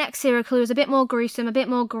to our next serial killer, who's a bit more gruesome, a bit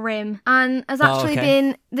more grim, and has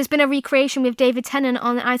actually there's been a recreation with David Tennant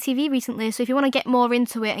on ITV recently, so if you want to get more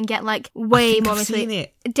into it and get, like, way more into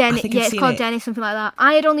it. Dennis, yeah, it's called Dennis, something like that.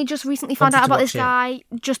 I had only just recently found out about this guy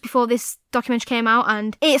just before this documentary came out,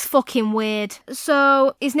 and it's fucking weird.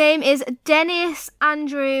 So his name is Dennis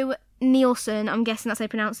Andrew Nielsen, I'm guessing that's how you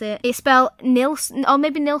pronounce it. It's spelled Nilsson, or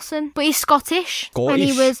maybe Nilsson, but he's Scottish. And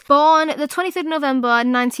he was born the 23rd of November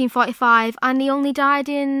 1945, and he only died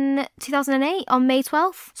in 2008 on May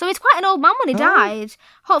 12th. So he's quite an old man when he died.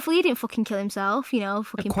 Hopefully he didn't fucking kill himself,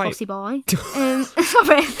 fucking pussy boy.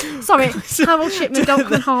 Sorry, Harold Shipman, don't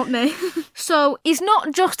come and haunt me. So he's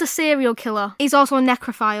not just a serial killer, he's also a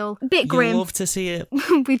necrophile. Bit grim. You love to see it.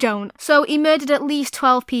 We don't. So he murdered at least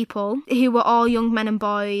 12 people who were all young men and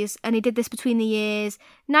boys, and he did this between the years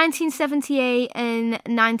 1978 and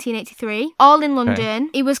 1983, all in London.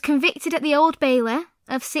 He was convicted at the Old Bailey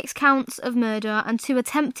of 6 counts of murder and 2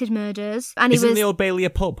 attempted murders. And Isn't the Old Bailey a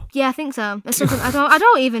pub? Yeah, I think so. I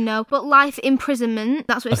don't even know. But life imprisonment,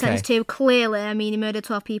 that's what he was sentenced to. Clearly, I mean, he murdered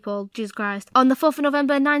 12 people. Jesus Christ. On the 4th of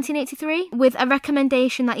November 1983, with a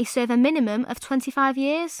recommendation that he serve a minimum of 25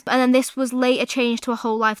 years. And then this was later changed to a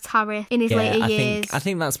whole life tariff in his later years. I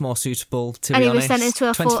think that's more suitable, to be honest. And he was sentenced to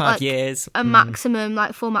a 25 years. A maximum,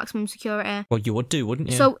 full maximum security. Well, you would do, wouldn't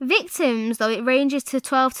you? So victims, though, it ranges to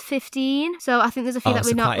 12 to 15. So I think there's a few that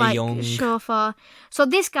we're not sure for. So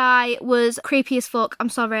this guy was creepy as fuck. I'm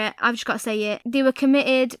sorry, I've just got to say it. They were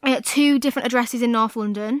committed at 2 different addresses in North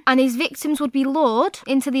London, and his victims would be lured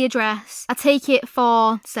into the address. I take it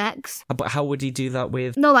for sex. But how would he do that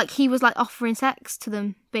with? No, he was offering sex to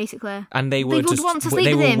them, basically. And they would want to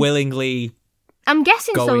sleep with him. Willingly. I'm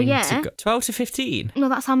guessing so, yeah. 12 to 15? No,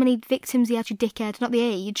 that's how many victims he had, you dickhead, not the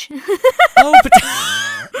age. Oh, but...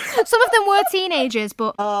 Some of them were teenagers,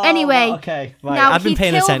 but anyway. Okay, right. Now, I've been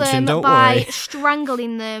paying attention, don't by worry.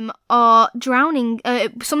 strangling them or drowning.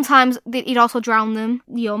 Sometimes he'd also drown them.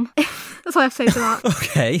 Yum. That's all I have to say to that.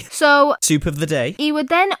 Okay. So... Soup of the day. He would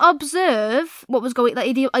then observe what was going...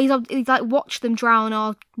 He'd watch them drown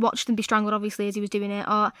or watch them be strangled, obviously, as he was doing it.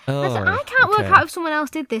 Or I can't work out if someone else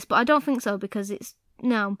did this, but I don't think so, because it's...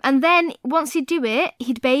 No. And then, once he'd do it,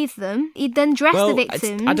 he'd bathe them. He'd then dress the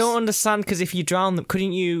victims. I don't understand, because if you drown them,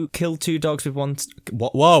 couldn't you kill 2 dogs with one...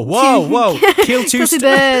 Whoa. Kill 2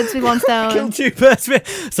 birds with one stone. Kill 2 birds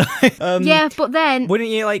with... Sorry. Yeah, but then... Wouldn't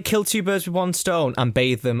you, kill 2 birds with one stone and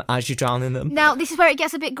bathe them as you're drowning them? Now, this is where it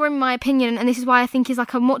gets a bit grim, in my opinion, and this is why I think he's,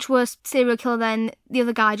 a much worse serial killer than the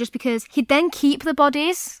other guy, just because he'd then keep the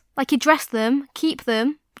bodies. He'd dress them, keep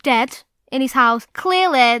them, dead... in his house,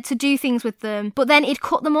 clearly to do things with them, but then he'd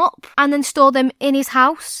cut them up and then store them in his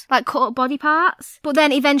house, cut up body parts, but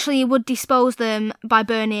then eventually he would dispose them by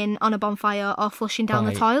burning on a bonfire or flushing down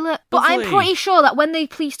the toilet. But I'm pretty sure that when the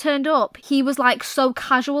police turned up, he was so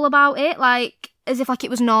casual about it, as if it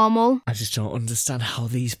was normal. I just don't understand how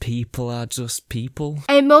these people are just people.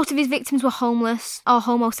 And most of his victims were homeless or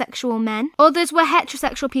homosexual men. Others were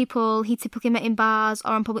heterosexual people he typically met in bars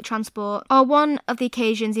or on public transport. Or one of the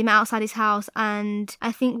occasions he met outside his house, and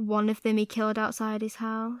I think one of them he killed outside his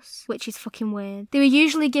house, which is fucking weird. They were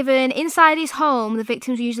usually given, inside his home, the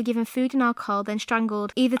victims were usually given food and alcohol, then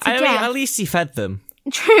strangled either to death. At least he fed them.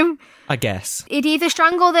 True. I guess. He'd either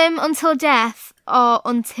strangle them until death or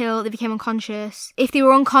until they became unconscious. If they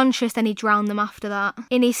were unconscious, then he drowned them after that.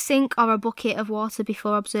 In a sink or a bucket of water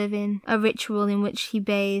before observing a ritual in which he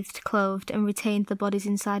bathed, clothed, and retained the bodies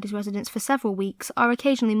inside his residence for several weeks or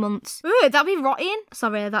occasionally months. Ooh, that'd be rotting.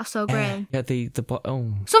 Sorry, that's so grim. Yeah,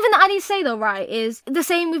 oh. Something that I need to say though, right, is the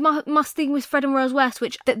same with my thing with Fred and Rose West,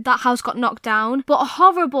 which that house got knocked down. But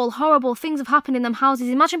horrible things have happened in them houses.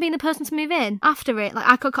 Imagine being the person to move in after it. Like,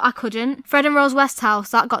 I couldn't. Fred and Rose West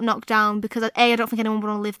house, that got knocked down because I don't think anyone would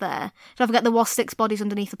want to live there. Don't forget there was 6 bodies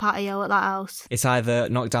underneath the patio at that house. It's either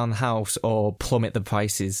knock down the house or plummet the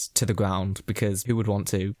prices to the ground, because who would want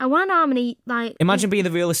to? I want to know how many, like... Imagine being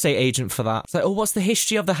the real estate agent for that. It's like, oh, what's the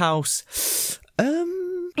history of the house?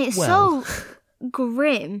 It's so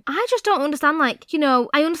grim. I just don't understand, like, you know,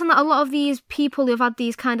 I understand that a lot of these people who have had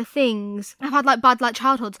these kind of things have had, like, bad, like,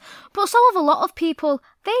 childhoods, but so have a lot of people.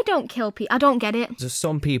 They don't kill people. I don't get it. Just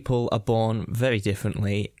some people are born very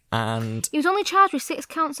differently, and... He was only charged with 6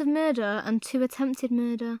 counts of murder and 2 attempted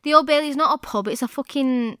murder. The Old Bailey's not a pub, it's a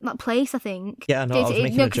fucking, like, place, I think. Yeah, I know, I was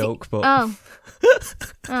making a joke, but... Oh.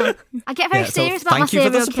 I get very serious about my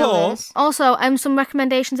serial killers. Also, some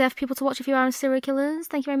recommendations there for people to watch if you are into serial killers.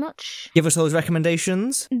 Thank you very much. Give us those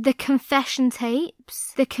recommendations. The Confession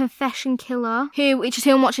Tapes. The Confession Killer, which is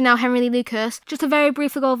who I'm watching now, Henry Lee Lucas. Just to very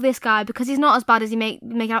briefly go over this guy, because he's not as bad as he make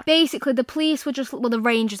out. Basically, the police were just, well, the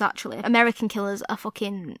Rangers actually. American killers are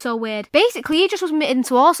fucking so weird. Basically, he just was admitting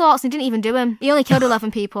to all sorts and he didn't even do him. He only killed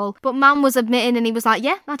 11 people. But man was admitting and he was like,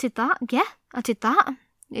 yeah, I did that. Yeah, I did that.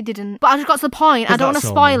 It didn't. But I just got to the point. I don't want to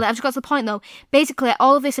spoil it. I just got to the point though. Basically,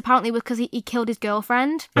 all of this apparently was because he killed his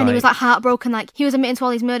girlfriend. And he was like heartbroken. Like, he was admitting to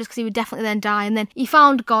all these murders because he would definitely then die. And then he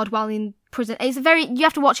found God while in prison. You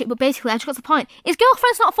have to watch it, but basically I just got to the point. His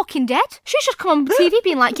girlfriend's not fucking dead. She's just come on TV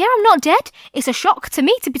being like, yeah, I'm not dead. It's a shock to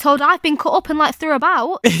me to be told I've been cut up and like threw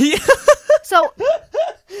about. So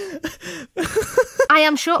I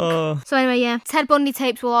am shook. So anyway, yeah, Ted Bundy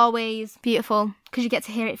tapes will always beautiful because you get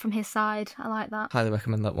to hear it from his side. I like that. Highly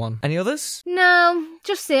recommend that one. Any others? No,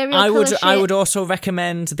 just serial killer shit. I would also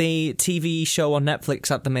recommend the TV show on Netflix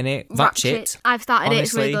at the minute, Ratchet. I've started Honestly, it.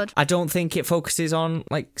 It's really good. I don't think it focuses on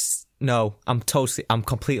like. No, I'm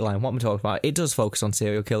completely lying. What am I talking about? It does focus on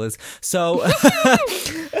serial killers. So, have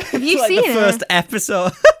you seen the first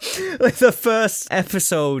episode? Like the first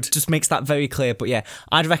episode just makes that very clear. But yeah,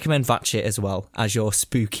 I'd recommend Ratchet as well as your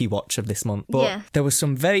spooky watch of this month. But there was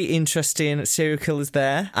some very interesting serial killers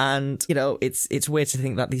there, and you know, it's weird to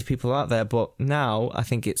think that these people are out there. But now I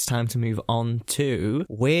think it's time to move on to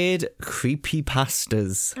weird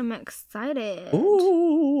creepypastas. I'm excited.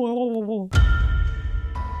 Ooh.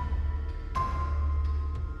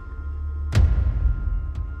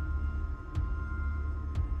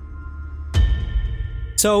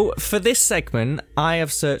 So, for this segment, I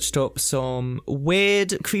have searched up some weird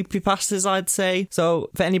creepypastas, I'd say.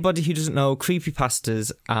 So, for anybody who doesn't know,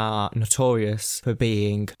 creepypastas are notorious for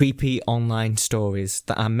being creepy online stories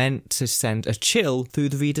that are meant to send a chill through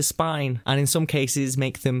the reader's spine, and in some cases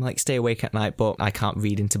make them, like, stay awake at night, but I can't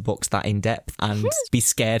read into books that in-depth and be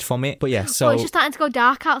scared from it. But yeah, so... it's just starting to go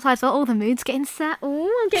dark outside, so the mood's getting set.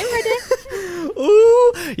 Oh, I'm getting ready.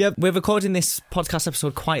 Ooh! Yeah, we're recording this podcast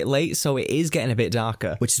episode quite late, so it is getting a bit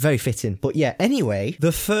darker, which is very fitting. But yeah, anyway,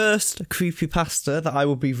 the first creepypasta that I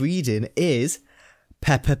will be reading is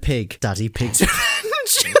Peppa Pig, Daddy Pig's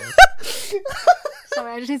Revenge.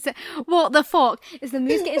 Sorry, I just need to say, what the fuck is the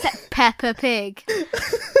mood getting set? Peppa Pig.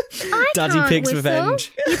 Daddy Pig's whistle.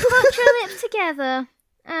 Revenge. You put your lips together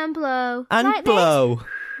and blow. And like blow. This.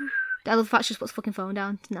 I love the fact she just puts the fucking phone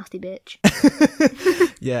down. Nasty bitch.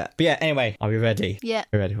 Yeah. But yeah, anyway, are we ready? Yeah.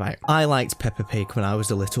 We're ready, right. I liked Peppa Pig when I was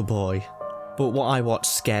a little boy, but what I watched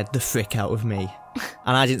scared the frick out of me.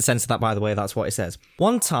 And I didn't censor that, by the way, that's what it says.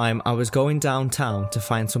 One time, I was going downtown to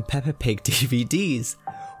find some Peppa Pig DVDs,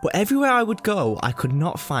 but everywhere I would go, I could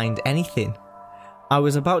not find anything. I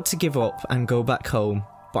was about to give up and go back home,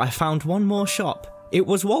 but I found one more shop. It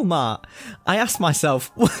was Walmart. I asked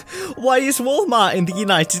myself, why is Walmart in the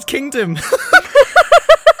United Kingdom?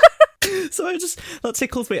 So that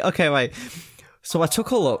tickles me. Okay, wait. So I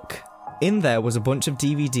took a look. In there was a bunch of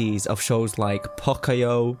DVDs of shows like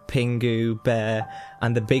Pocoyo, Pingu, Bear,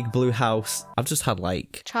 and The Big Blue House. I've just had a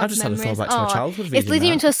throwback to my childhood. It's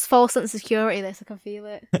leading into a false sense of security, this, I can feel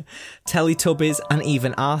it. Teletubbies, and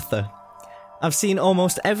even Arthur. I've seen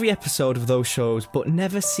almost every episode of those shows, but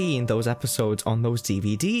never seen those episodes on those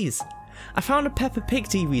DVDs. I found a Peppa Pig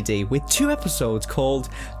DVD with 2 episodes called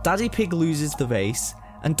Daddy Pig Loses the Race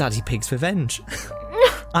and Daddy Pig's Revenge.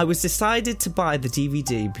 I was decided to buy the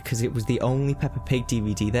DVD because it was the only Peppa Pig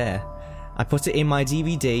DVD there. I put it in my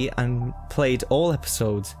DVD and played all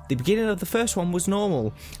episodes. The beginning of the first one was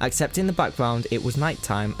normal, except in the background it was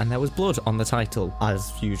nighttime and there was blood on the title,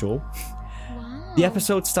 as usual. Wow. The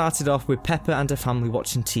episode started off with Peppa and her family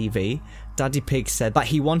watching TV. Daddy Pig said that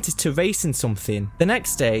he wanted to race in something. The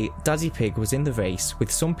next day, Daddy Pig was in the race with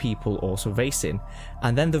some people also racing,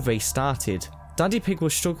 and then the race started. Daddy Pig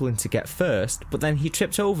was struggling to get first, but then he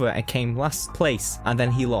tripped over and came last place, and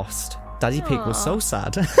then he lost. Daddy Pig was so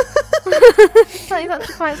sad. That is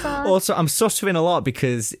actually quite sad. Also, I'm stuttering a lot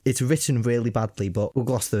because it's written really badly, but we'll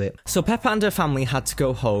gloss through it. So Peppa and her family had to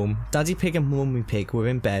go home. Daddy Pig and Mummy Pig were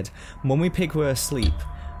in bed. Mummy Pig were asleep.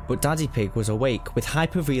 But Daddy Pig was awake with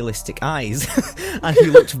hyper-realistic eyes, and he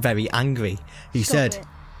looked very angry. He said,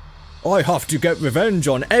 "I have to get revenge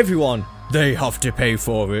on everyone. They have to pay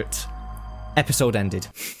for it." Episode ended.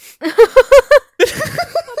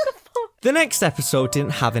 The next episode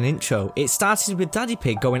didn't have an intro. It started with Daddy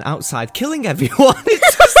Pig going outside killing everyone.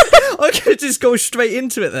 Okay, just go straight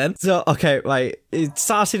into it then. So, okay, right. It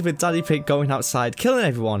started with Daddy Pig going outside killing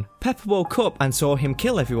everyone. Peppa woke up and saw him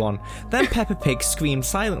kill everyone. Then Peppa Pig screamed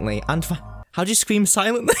silently and... How do you scream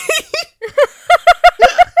silently?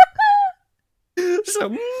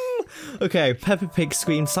 Okay, Peppa Pig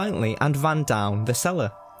screamed silently and ran down the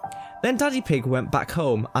cellar. Then Daddy Pig went back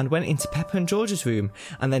home and went into Peppa and George's room,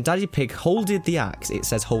 and then Daddy Pig holded the axe, it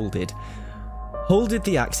says holded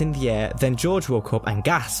the axe in the air, then George woke up and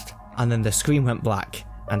gasped, and then the screen went black,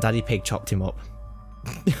 and Daddy Pig chopped him up.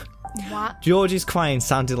 What? George's crying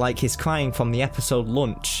sounded like his crying from the episode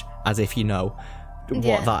Lunch, as if you know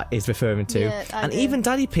what that is referring to. Yeah, and do. even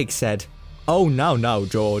Daddy Pig said, "Oh, no,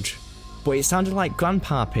 George." But it sounded like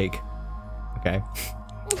Grandpa Pig. Okay.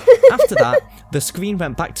 After that, the screen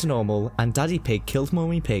went back to normal and Daddy Pig killed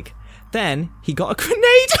Mummy Pig. Then he got a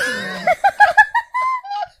grenade.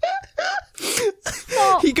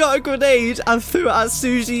 He got a grenade and threw it at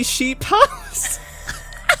Susie's sheep house.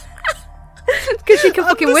 Because she can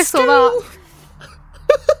fucking whistle that.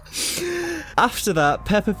 After that,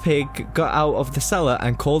 Peppa Pig got out of the cellar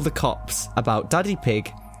and called the cops about Daddy Pig.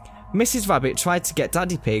 Mrs. Rabbit tried to get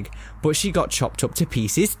Daddy Pig, but she got chopped up to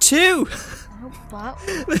pieces too. What?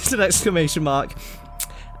 There's an exclamation mark.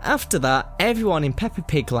 After that, everyone in Peppa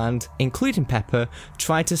Pig Land, including Peppa,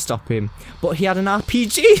 tried to stop him, but he had an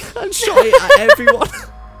RPG and shot it at everyone.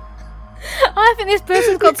 I think this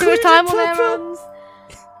person's got too much time on their Peppa. hands.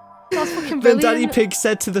 That's fucking Then brilliant. Daddy Pig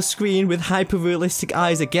said to the screen with hyper-realistic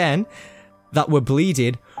eyes again that were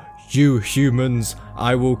bleeding, "You humans,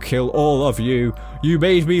 I will kill all of you. You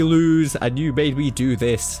made me lose and you made me do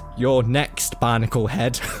this. You're next, Barnacle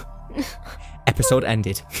Head." Episode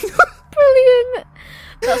ended. Brilliant.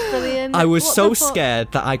 That's brilliant. I was What so the fuck?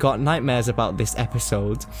 scared that I got nightmares about this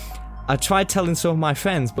episode. I tried telling some of my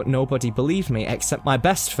friends, but nobody believed me except my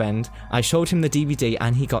best friend. I showed him the DVD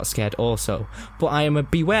and he got scared also. But I am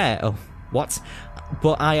beware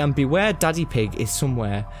Daddy Pig is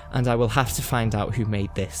somewhere and I will have to find out who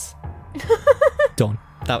made this. Done.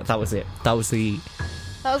 That was it. That was the...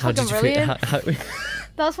 That was How fucking did you brilliant. feel?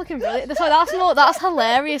 That was fucking brilliant. Sorry, that's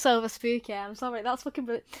hilarious over spooky. I'm sorry, that's fucking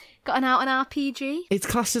brilliant. Got an out an RPG. It's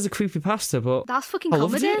classed as a creepypasta, but... That's fucking I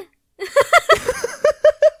loved comedy. it.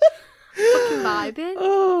 Fucking vibing.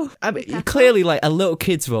 Oh, I mean, clearly, like, a little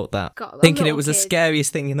kid wrote that, God, a thinking it little was the kid.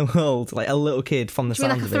 scariest thing in the world. Like, a little kid from the Do you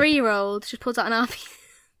mean sound like a of it. 3-year-old just pulls out an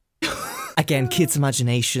RPG? Again, kids'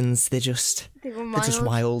 imaginations, they're just Wild.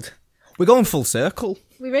 wild. We're going full circle.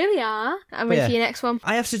 We really are. I'm ready Yeah. for your next one.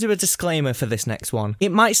 I have to do a disclaimer for this next one.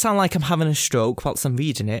 It might sound like I'm having a stroke whilst I'm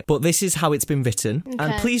reading it, but this is how it's been written. And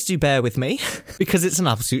Okay. please do bear with me, because it's an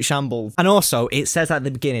absolute shambles. And also, it says at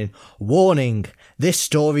the beginning, "Warning, this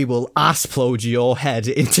story will ass-plode your head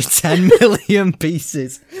into 10 million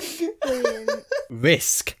pieces. Brilliant.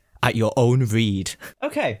 Risk at your own read."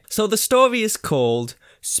 Okay, so the story is called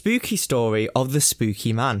Spooky Story of the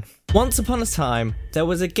Spooky Man. Once upon a time, there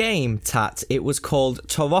was a game, Tat. It was called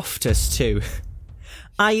Toroftus 2.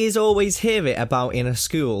 I is always hear it about in a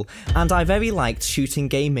school, and I very liked shooting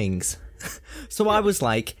gamings. So I was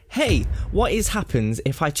like, hey, what is happens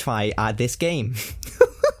if I try at this game?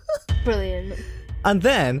 Brilliant. And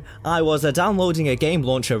then I was downloading a game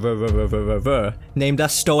launcher named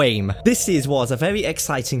Stoame. This was a very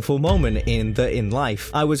exciting full moment in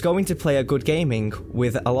life. I was going to play a good gaming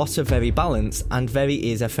with a lot of very balance and very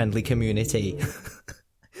is a friendly community.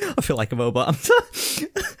 I feel like a robot.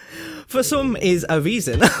 For some is a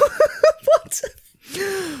reason. What?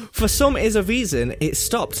 For some is a reason it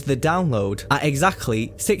stopped the download at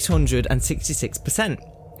exactly 666%.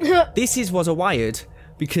 Was a wired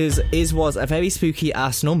because is was a very spooky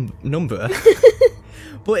ass number.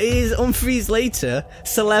 But it is unfreeze later,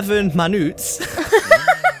 11 minutes.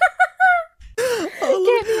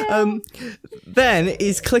 Then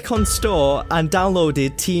is click on store and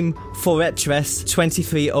downloaded Team Fortress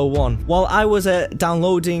 2301. While I was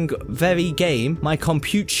downloading very game, my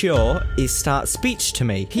computer is start speech to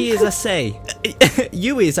me. Here is a say,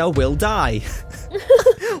 you is a will die.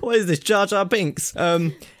 What is this, Jar Jar Binks?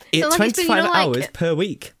 It's 25 hours per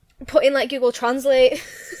week. Put in like Google Translate.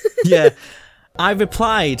 Yeah. I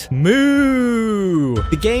replied, moo!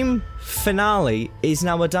 The game finale is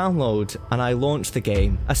now a download, and I launched the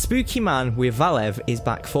game. A spooky man with Valev is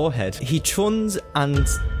back forehead. He truns and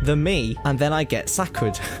the me, and then I get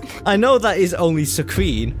sacred. I know that is only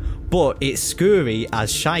screen, but it's scurry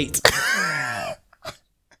as shite.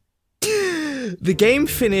 The game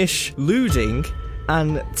finish loading,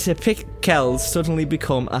 and Typicals suddenly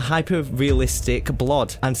become a hyper-realistic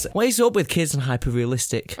blood. And what is up with kids and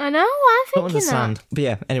hyper-realistic? I know, I'm I don't thinking understand. that. But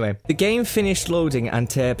yeah, anyway. The game finished loading and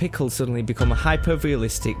Pickles suddenly become a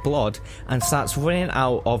hyper-realistic blood and starts running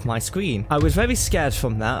out of my screen. I was very scared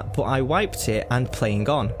from that, but I wiped it and playing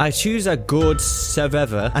on. I choose a good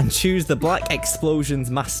server and choose the Black Explosions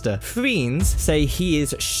Master. Friends say he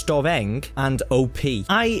is Storeng and OP.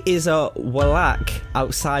 I is a Wallach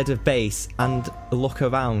outside of base and look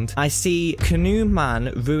around. I see Canoe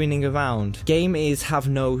Man ruining around. Game is have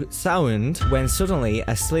no sound when suddenly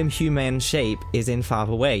a slim human shape is in far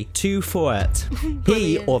away. 2 for it.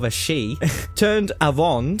 He or a she turned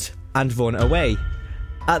around and run away.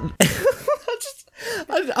 I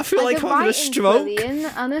feel like I'm having a stroke.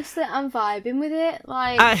 Brilliant. Honestly, I'm vibing with it.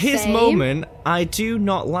 Like at his same. moment, I do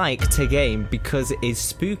not like to game because it is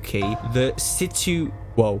spooky. The situ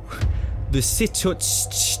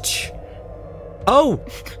Oh,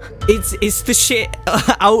 it's the shit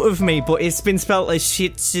out of me, but it's been spelled as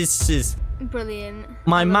shit sisters. Brilliant.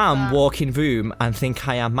 My mum walk in room and think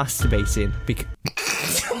I am masturbating because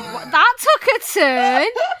that took a turn.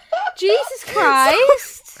 Jesus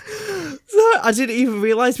Christ. So I didn't even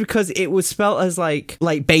realise because it was spelt as like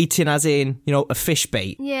baiting, as in, you know, a fish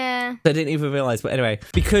bait. Yeah. I didn't even realise, but anyway.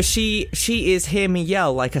 Because she is hear me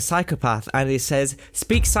yell like a psychopath and it says,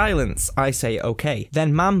 speak silence. I say, okay.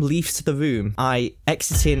 Then mum leaves the room. I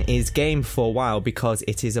exiting his game for a while because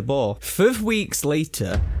it is a bore. 5 weeks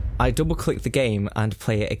later, I double click the game and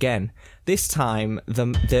play it again. This time,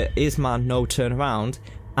 the is man no turn around.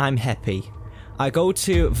 I'm happy. I go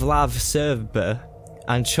to Vlav server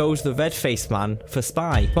and chose the red-faced man for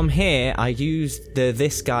spy. From here, I used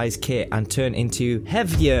this guy's kit and turned into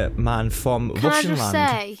heavier man from Can Russian I just land.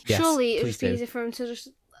 say, Yes, surely it please was do. easy for him to just...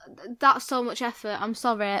 That's so much effort. I'm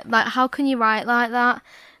sorry. Like, how can you write like that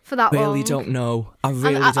for that long? Really don't know. I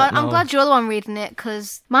really And don't know. I'm glad you're the one reading it,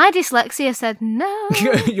 because my dyslexia said no.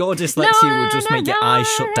 Your dyslexia would just make your eyes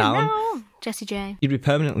shut down. No. Jessie J. You'd be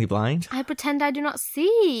permanently blind. I pretend I do not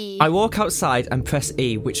see. I walk outside and press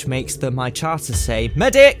E, which makes my charter say,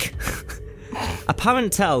 medic!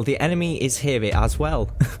 Apparent tell the enemy is here it as well.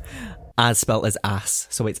 As spelled as ass,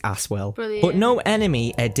 so it's Aswell. Brilliant. But no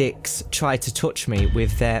enemy addicts try to touch me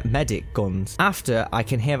with their medic guns. After, I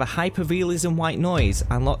can hear a hyper-realism white noise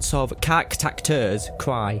and lots of cactactors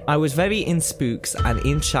cry. I was very in spooks, and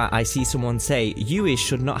in chat I see someone say, you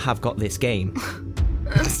should not have got this game.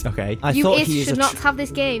 Okay. I You thought is he is should a not have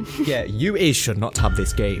this game. Yeah, you should not have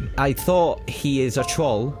this game. I thought he is a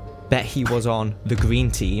troll. Bet he was on the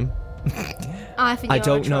green team. I think I you're a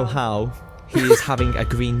don't know troll. how he is having a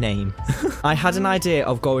green name. I had an idea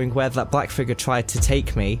of going where that black figure tried to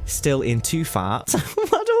take me, still in 2 farts.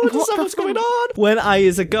 I don't understand what's going on. When I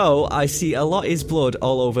is a go, I see a lot is blood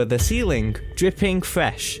all over the ceiling, dripping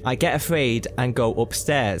fresh. I get afraid and go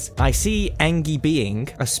upstairs. I see Engie being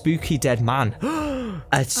a spooky dead man.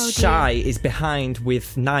 A shy is behind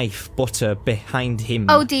with knife butter behind him.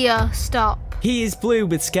 Oh dear, stop. He is blue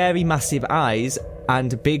with scary massive eyes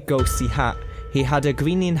and a big ghosty hat. He had a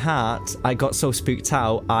greening heart. I got so spooked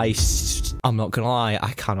out. I'm not gonna lie,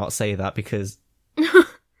 I cannot say that because it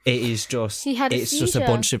is just. He had a it's just a seizure.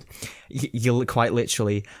 bunch of. You'll quite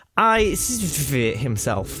literally.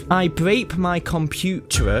 Himself. I break my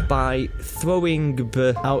computer by throwing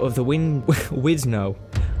out of the window.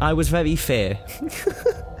 I was very fair.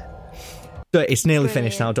 But it's nearly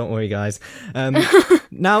finished now. Don't worry, guys.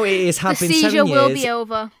 Now it is have The been 7 seizure years. will be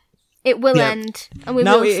over. It will Yeah. end, and we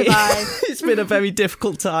will survive. It's been a very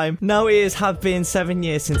difficult time. Now it have been 7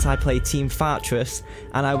 years since I played Team Fortress,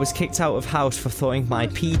 and I was kicked out of house for throwing my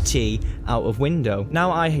PT out of window. Now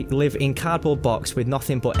I live in cardboard box with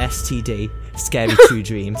nothing but STD, scary 2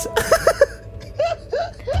 dreams.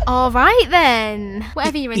 All right then.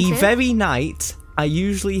 Whatever you're into. The very night I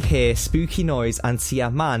usually hear spooky noise and see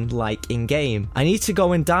a man like in game. I need to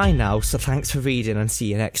go and die now, so thanks for reading and see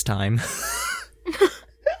you next time.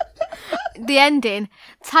 The ending.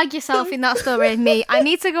 Tag yourself in that story, me. I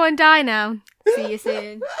need to go and die now. See you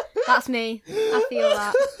soon. That's me. I feel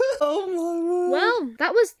that. Oh my word. Well,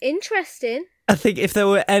 that was interesting. I think if there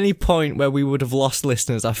were any point where we would have lost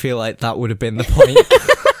listeners, I feel like that would have been the point.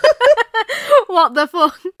 What the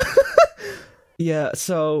fuck? Yeah,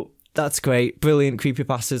 so that's great. Brilliant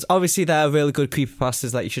creepypastas. Obviously, there are really good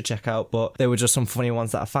creepypastas that you should check out, but they were just some funny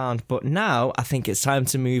ones that I found. But now, I think it's time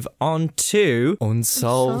to move on to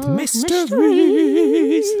Unsolved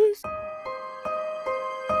Mysteries.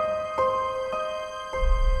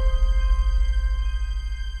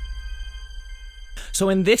 So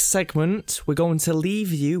in this segment, we're going to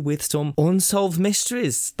leave you with some unsolved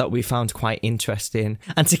mysteries that we found quite interesting.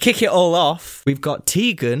 And to kick it all off, we've got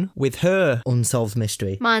Tegan with her unsolved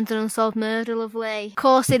mystery. Mine's an unsolved murder, lovely. Of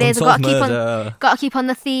course it is. Unsolved I've murder. got to keep on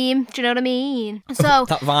the theme. Do you know what I mean? So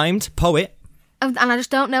That rhymed. Poet. and I just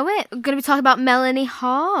don't know it. I'm going to be talking about Melanie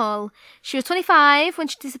Hall. She was 25 when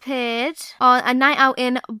she disappeared on a night out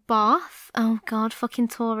in Bath. Oh, God, fucking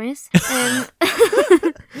Tories.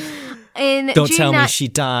 Don't tell me she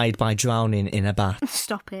died by drowning in a bath.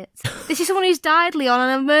 Stop it. This is someone who's died, Leon,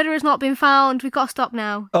 and a murder has not been found. We've got to stop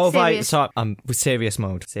now. Oh, Serious. right. So I'm with serious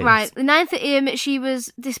mode. Serious. Right. The 9th, she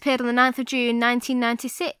was disappeared on the 9th of June,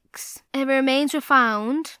 1996. Her remains were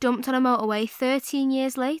found, dumped on a motorway 13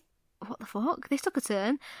 years later. What the fuck? This took a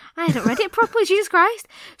turn. I hadn't read it properly, Jesus Christ.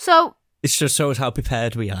 So... It just shows how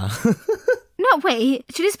prepared we are. No, wait.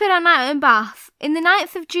 She disappeared on night in Bath. In the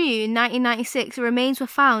 9th of June 1996, her remains were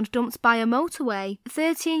found dumped by a motorway.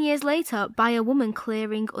 13 years later, by a woman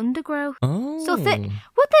clearing undergrowth. Oh. So, would the remains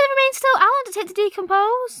still... How long did it take to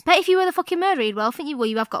decompose? Bet if you were the fucking murderer, you'd well think you... Well,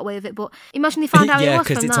 you have got away with it, but imagine they found out it Yeah, was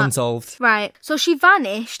from because it's that. unsolved. Right. So she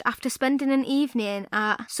vanished after spending an evening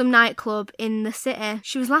at some nightclub in the city.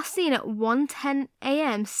 She was last seen at 1:10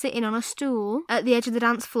 a.m. sitting on a stool at the edge of the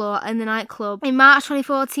dance floor in the nightclub. In March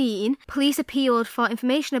 2014, police appealed for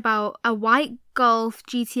information about a white Golf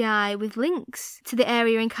GTI with links to the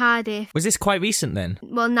area in Cardiff. Was this quite recent then?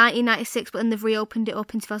 Well, 1996, but then they've reopened it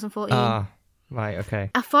up in 2014. Ah, right,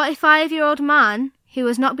 okay. A 45-year-old man who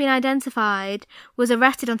has not been identified was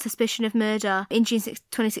arrested on suspicion of murder in June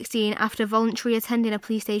 2016 after voluntarily attending a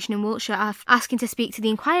police station in Wiltshire asking to speak to the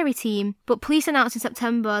inquiry team. But police announced in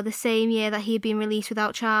September the same year that he had been released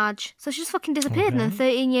without charge. So she just fucking disappeared, and then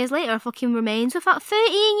 13 years later her fucking remains were found.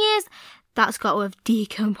 13 years? That's got to have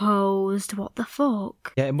decomposed. What the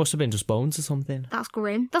fuck? Yeah, it must have been just bones or something. That's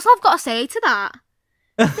grim. That's all I've got to say to that.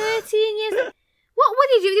 13 years... What would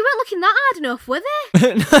you do? They weren't looking that hard enough, were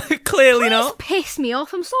they? No, clearly not. Piss me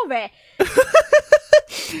off, I'm sorry.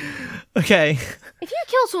 Okay. If you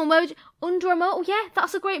killed someone, where would you... Under a motor? Yeah,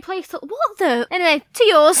 that's a great place to... What the... Anyway, to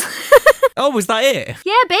yours. Oh, was that it?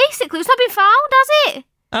 Yeah, basically. It's not been found, has it?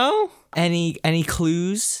 Oh. Any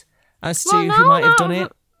clues as to Well, no, who might have not- done it?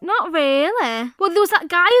 Not really. Well, there was that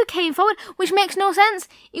guy who came forward, which makes no sense.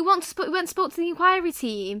 He went and spoke to the inquiry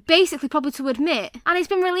team, basically probably to admit, and he's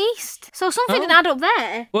been released. So something didn't add up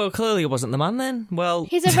there. Well, clearly it wasn't the man then. Well...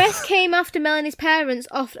 His arrest came after Melanie's parents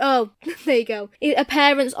offered... Oh, there you go. Her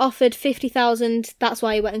parents offered 50,000. That's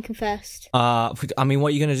why he went and confessed. I mean, what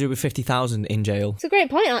are you going to do with 50,000 in jail? It's a great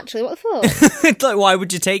point, actually. What the fuck? It's like, why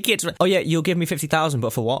would you take it? Oh, yeah, you'll give me 50,000,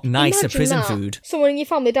 but for what? Nicer Imagine prison that. food. Someone in your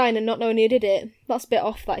family dying and not knowing who did it. That's a bit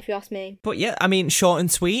off, that, if you ask me. But yeah, I mean, short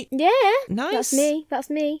and sweet. Yeah. Nice. That's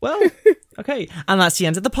me. Well, okay. And that's the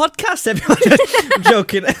end of the podcast, everyone. I'm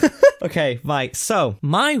joking. Okay, right. So,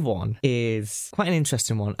 my one is quite an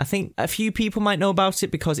interesting one. I think a few people might know about it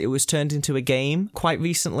because it was turned into a game quite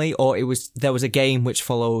recently, or there was a game which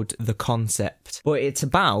followed the concept. But it's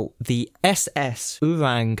about the SS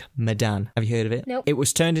Orang Medan. Have you heard of it? Nope. It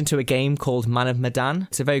was turned into a game called Man of Medan.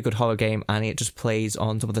 It's a very good horror game, and it just plays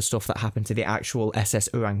on some of the stuff that happened to the actual SS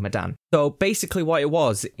Orang Medan. So basically what it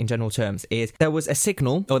was, in general terms, is there was a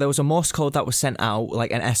signal, or there was a Morse code that was sent out,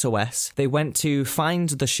 like an SOS. They went to find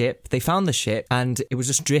the ship, they found the ship, and it was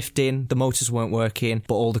just drifting, the motors weren't working,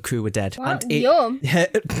 but all the crew were dead. Wow, And yum.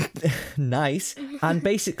 Nice. And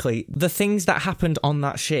basically, the things that happened on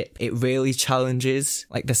that ship, it really challenges,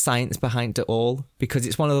 like, the science behind it all, because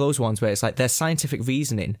it's one of those ones where it's like there's scientific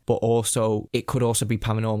reasoning, but also it could also be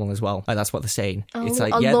paranormal as well. Like, that's what they're saying. It's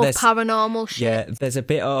like, I love paranormal shit. Yeah, there's a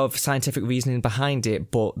bit of scientific reasoning behind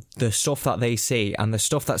it, but the stuff that they see and the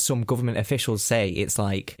stuff that some government officials say, it's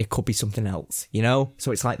like it could be something else, you know?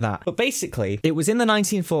 So it's like that. But basically, it was in the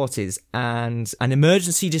 1940s, and an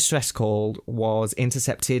emergency distress call was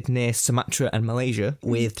intercepted near Sumatra and Malaysia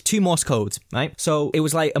with 2 Morse codes, right? So it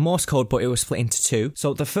was like a Morse code, but it was split into 2.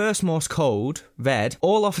 So the first Morse code read,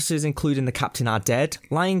 all officers, including the captain, are dead,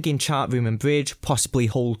 lying in chart room and bridge, possibly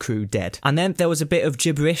whole crew dead. And then there was a bit of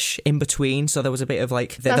gibberish in between, so there was a bit of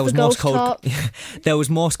like, there was Morse code. There was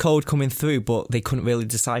Morse code coming through, but they couldn't really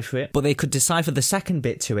decipher it. But they could decipher the second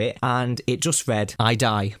bit to it, and it just read, I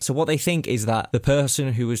die. So what they think is that the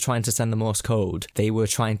person who was trying to send the Morse code, they were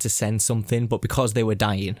trying to send something, but because they were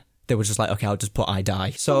dying, they were just like, okay, I'll just put I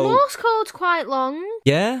die. So Morse code's quite long.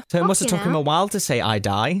 Yeah, so it must have taken him a while to say I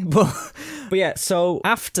die. But yeah, so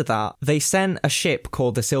after that, they sent a ship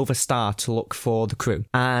called the Silver Star to look for the crew.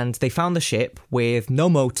 And they found the ship with no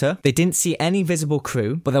motor. They didn't see any visible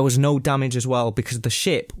crew, but there was no damage as well because the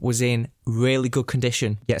ship was in really good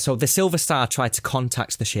condition. Yeah, so the Silver Star tried to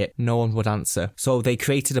contact the ship. No one would answer. So they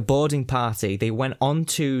created a boarding party. They went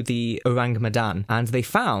onto the Orang Medan and they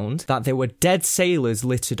found that there were dead sailors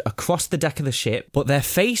littered across the deck of the ship, but their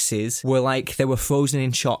faces were like they were frozen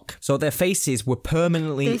in shock. So their faces were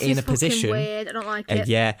permanently in a position. Weird. I don't like it.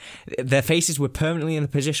 Yeah, their faces were permanently in a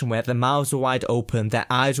position where their mouths were wide open, their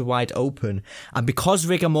eyes were wide open, and because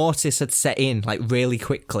rigor mortis had set in like really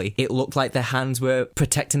quickly, it looked like their hands were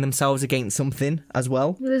protecting themselves against something as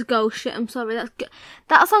well. There's ghost shit. I'm sorry,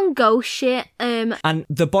 that's on ghost shit. And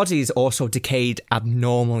the bodies also decayed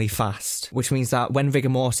abnormally fast, which means that when rigor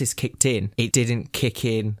mortis kicked in, it didn't kick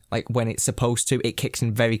in like when it's supposed to. It kicks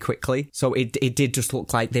in very quickly, so it did just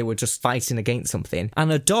look like they were just fighting against something.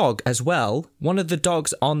 And a dog as well. One of the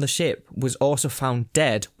dogs on the ship was also found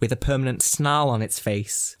dead with a permanent snarl on its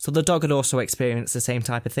face. So the dog had also experienced the same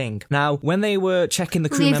type of thing. Now, when they were checking the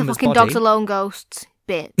crew Leave members' the fucking body, dogs alone, ghosts.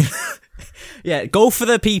 Bit. Yeah, go for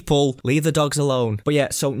the people, leave the dogs alone. But yeah,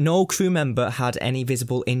 so no crew member had any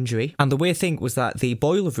visible injury. And the weird thing was that the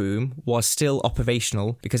boiler room was still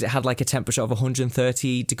operational because it had like a temperature of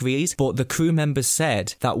 130 degrees. But the crew members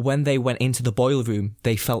said that when they went into the boiler room,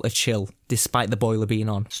 they felt a chill despite the boiler being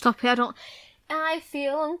on. Stop it, I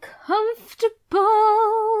feel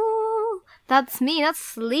uncomfortable. That's me, that's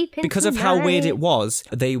sleeping Because tonight. of how weird it was,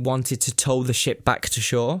 they wanted to tow the ship back to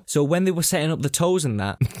shore. So when they were setting up the tows and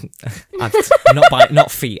that,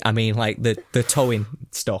 not feet, I mean like the towing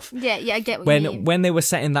stuff. Yeah, I get what you mean. When they were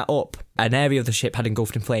setting that up, an area of the ship had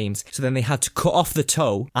engulfed in flames. So then they had to cut off the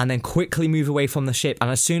tow and then quickly move away from the ship.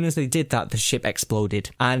 And as soon as they did that, the ship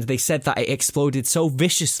exploded. And they said that it exploded so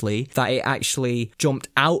viciously that it actually jumped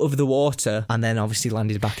out of the water and then obviously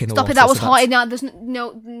landed back in the water. Stop it, that was haunted now. There's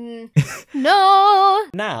no.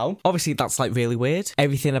 Now, obviously that's like really weird.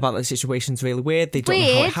 Everything about that situation's really weird. They don't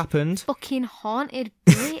know how it happened. Fucking haunted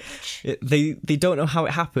bitch. They don't know how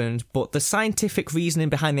it happened, but the scientific reasoning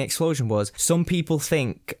behind the explosion was some people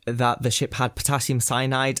think that the ship had potassium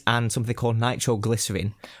cyanide and something called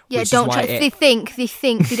nitroglycerin. Yeah, don't try. They think,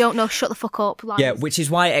 they don't know. Shut the fuck up. Liars. Yeah, which is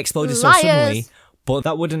why it exploded so suddenly. But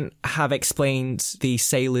that wouldn't have explained the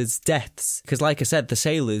sailors' deaths. Because like I said, the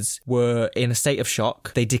sailors were in a state of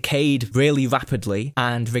shock. They decayed really rapidly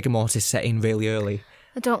and rigor mortis set in really early.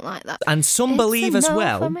 I don't like that. And some believe as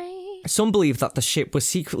well... Some believe that the ship was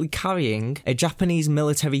secretly carrying a Japanese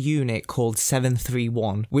military unit called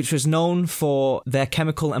 731, which was known for their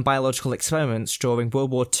chemical and biological experiments during World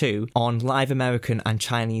War II on live American and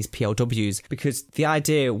Chinese POWs, because the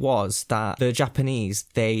idea was that the Japanese,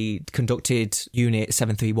 they conducted Unit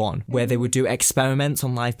 731, where they would do experiments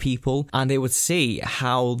on live people, and they would see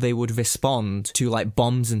how they would respond to, like,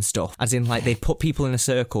 bombs and stuff, as in, like, they'd put people in a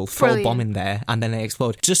circle, throw a bomb in there, and then they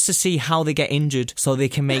explode, just to see how they get injured so they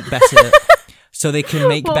can make better so they can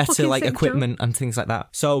make better like equipment and things like that.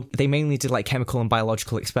 So they mainly did like chemical and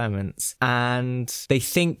biological experiments, and they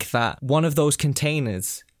think that one of those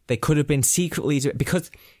containers they could have been secretly because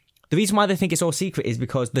the reason why they think it's all secret is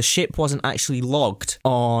because the ship wasn't actually logged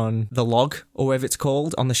on the log, or whatever it's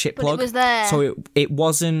called, on the ship log. It was there. So it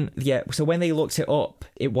wasn't, so when they looked it up,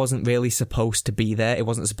 it wasn't really supposed to be there. It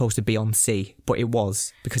wasn't supposed to be on sea, but it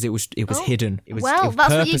was, because it was hidden. It was that's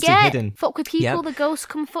what you get. Hidden. Fuck with people, the ghosts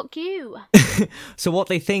come fuck you. So what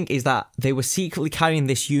they think is that they were secretly carrying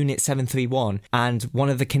this Unit 731, and one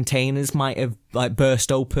of the containers might have like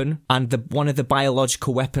burst open, and one of the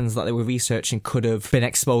biological weapons that they were researching could have been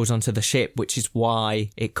exposed onto the ship, which is why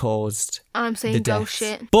it caused I'm saying the go deaths.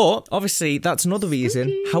 shit. But obviously that's another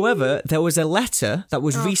reason. However, there was a letter that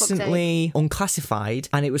was recently unclassified,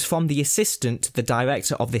 and it was from the assistant to the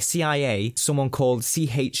director of the CIA, someone called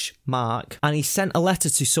C.H. Mark, and he sent a letter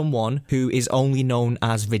to someone who is only known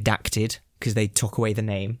as Redacted, because they took away the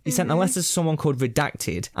name. He sent a letter to someone called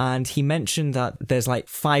Redacted, and he mentioned that there's like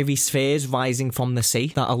fiery spheres rising from the sea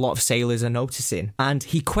that a lot of sailors are noticing. And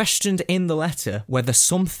he questioned in the letter whether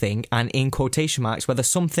something, and in quotation marks, whether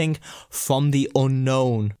something from the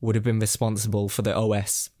unknown would have been responsible for the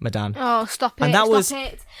OS Medan. Oh, stop it. And that stop was,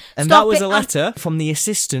 it. and Stop that was it. a letter from the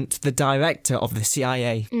assistant to the director of the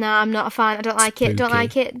CIA. No, I'm not a fan. I don't like it. Don't Spooky.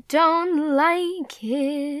 like it. Don't like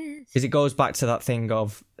it. Because it goes back to that thing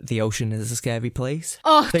of the ocean is a scary place.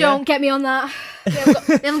 Oh, So, don't get me on that. We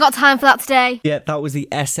haven't got time for that today. Yeah, that was the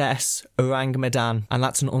SS Orang Medan, and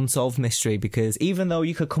that's an unsolved mystery because even though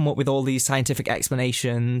you could come up with all these scientific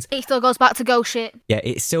explanations, It still goes back to go shit. yeah,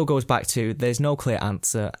 it still goes back to there's no clear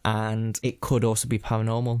answer, and it could also be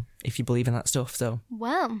paranormal if you believe in that stuff. So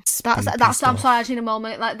Well, Spooky that's. stuff. I'm sorry, I just need a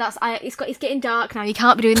moment. Like it's getting dark now. You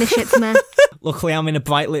can't be doing this shit to me. luckily I'm in a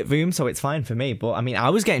bright lit room, so it's fine for me. But I mean, I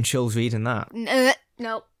was getting chills reading that.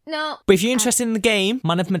 No. But if you're interested in the game,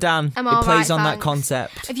 Man of Medan, I'm it all plays right, on that thanks.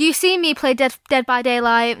 concept. Have you seen me play Dead by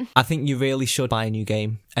Daylight? I think you really should buy a new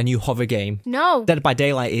game, a new horror game. No. Dead by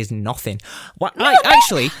Daylight is nothing. Well,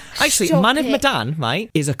 actually, Stop Man of it. Medan, right,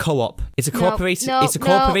 is a co-op. It's a cooperation. No, it's a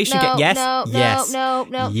cooperation no, game. Yes, no, yes, no. Do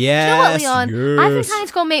you know what, yes, Leon? yes. I think I need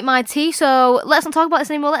to go make my tea. So let's not talk about this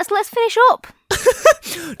anymore. Let's finish up.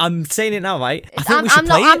 I'm saying it now, right? I think we should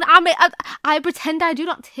play it. I pretend I do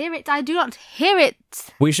not hear it. I do not hear it.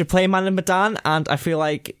 We should play Man of Medan, and I feel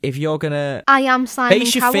like if you're gonna, I am Simon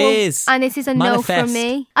Face your Cowell, fears. and it is a no Manifest. from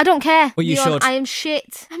me. I don't care. Well, you Leon, should. I am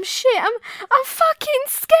shit. I'm fucking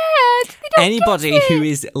scared. You don't anybody get it. who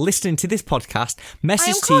is listening to this podcast,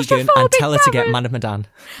 message I am Tegan and claustrophobic, tell her to get Darren. Man of Medan.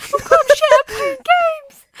 I'm shit at playing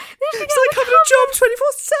games. It's like having a job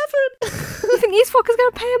 24/7. You think these fuckers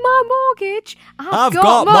gonna pay my mortgage? I've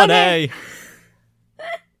got money.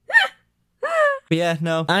 But yeah,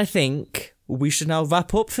 no. I think we should now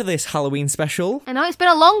wrap up for this Halloween special. I know it's been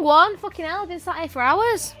a long one. Fucking hell, I've been sat here for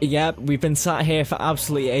hours. Yeah, we've been sat here for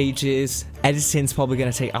absolutely ages. Editing's probably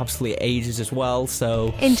going to take absolutely ages as well,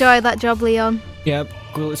 so Enjoy that job, Leon. yeah,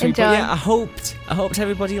 good. But Enjoy. yeah, I hoped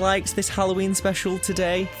everybody likes this Halloween special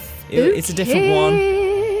today. It's a different one.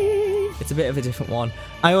 It's a bit of a different one.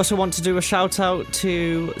 I also want to do a shout out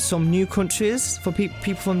to some new countries, for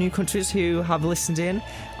people from new countries who have listened in,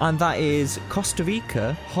 and that is Costa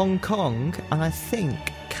Rica, Hong Kong, and I think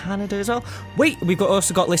Canada as well. Wait, we've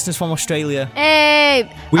also got listeners from Australia. Hey,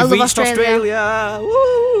 We've I love reached Australia. Australia.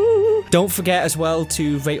 Woo! Don't forget as well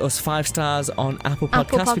to rate us 5 stars on Apple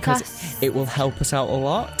Podcasts because Podcasts. it will help us out a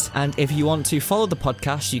lot. And if you want to follow the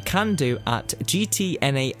podcast, you can do at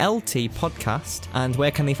GTNALT Podcast. And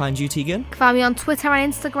where can they find you, Tegan? Find me on Twitter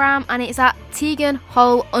and Instagram, and it's at Tegan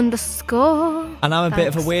Hall _. And I'm a bit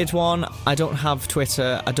of a Thanks. weird one. I don't have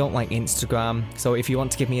Twitter. I don't like Instagram. So if you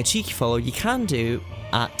want to give me a cheeky follow, you can do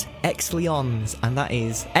at XLeons, and that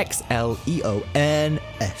is XLEONS.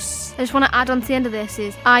 I just want to add on to the end of this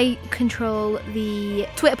is I control the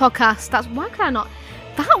Twitter podcast. That's why can I not?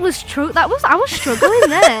 That was true. I was struggling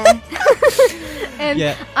there.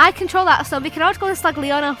 Yeah. I control that, so we can always go and slag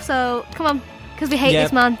Leon off. So come on, because we hate Yeah.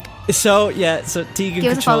 this man. So Tegan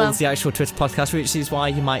Give us a follow. controls the actual Twitter podcast, which is why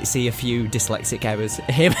you might see a few dyslexic errors.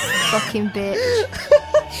 Him. Fucking bitch.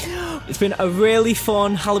 It's been a really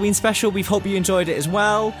fun Halloween special. We hope you enjoyed it as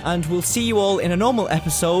well, and we'll see you all in a normal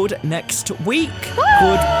episode next week.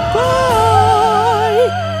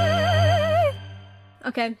 Goodbye.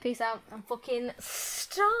 Okay, peace out. I'm fucking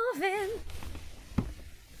starving.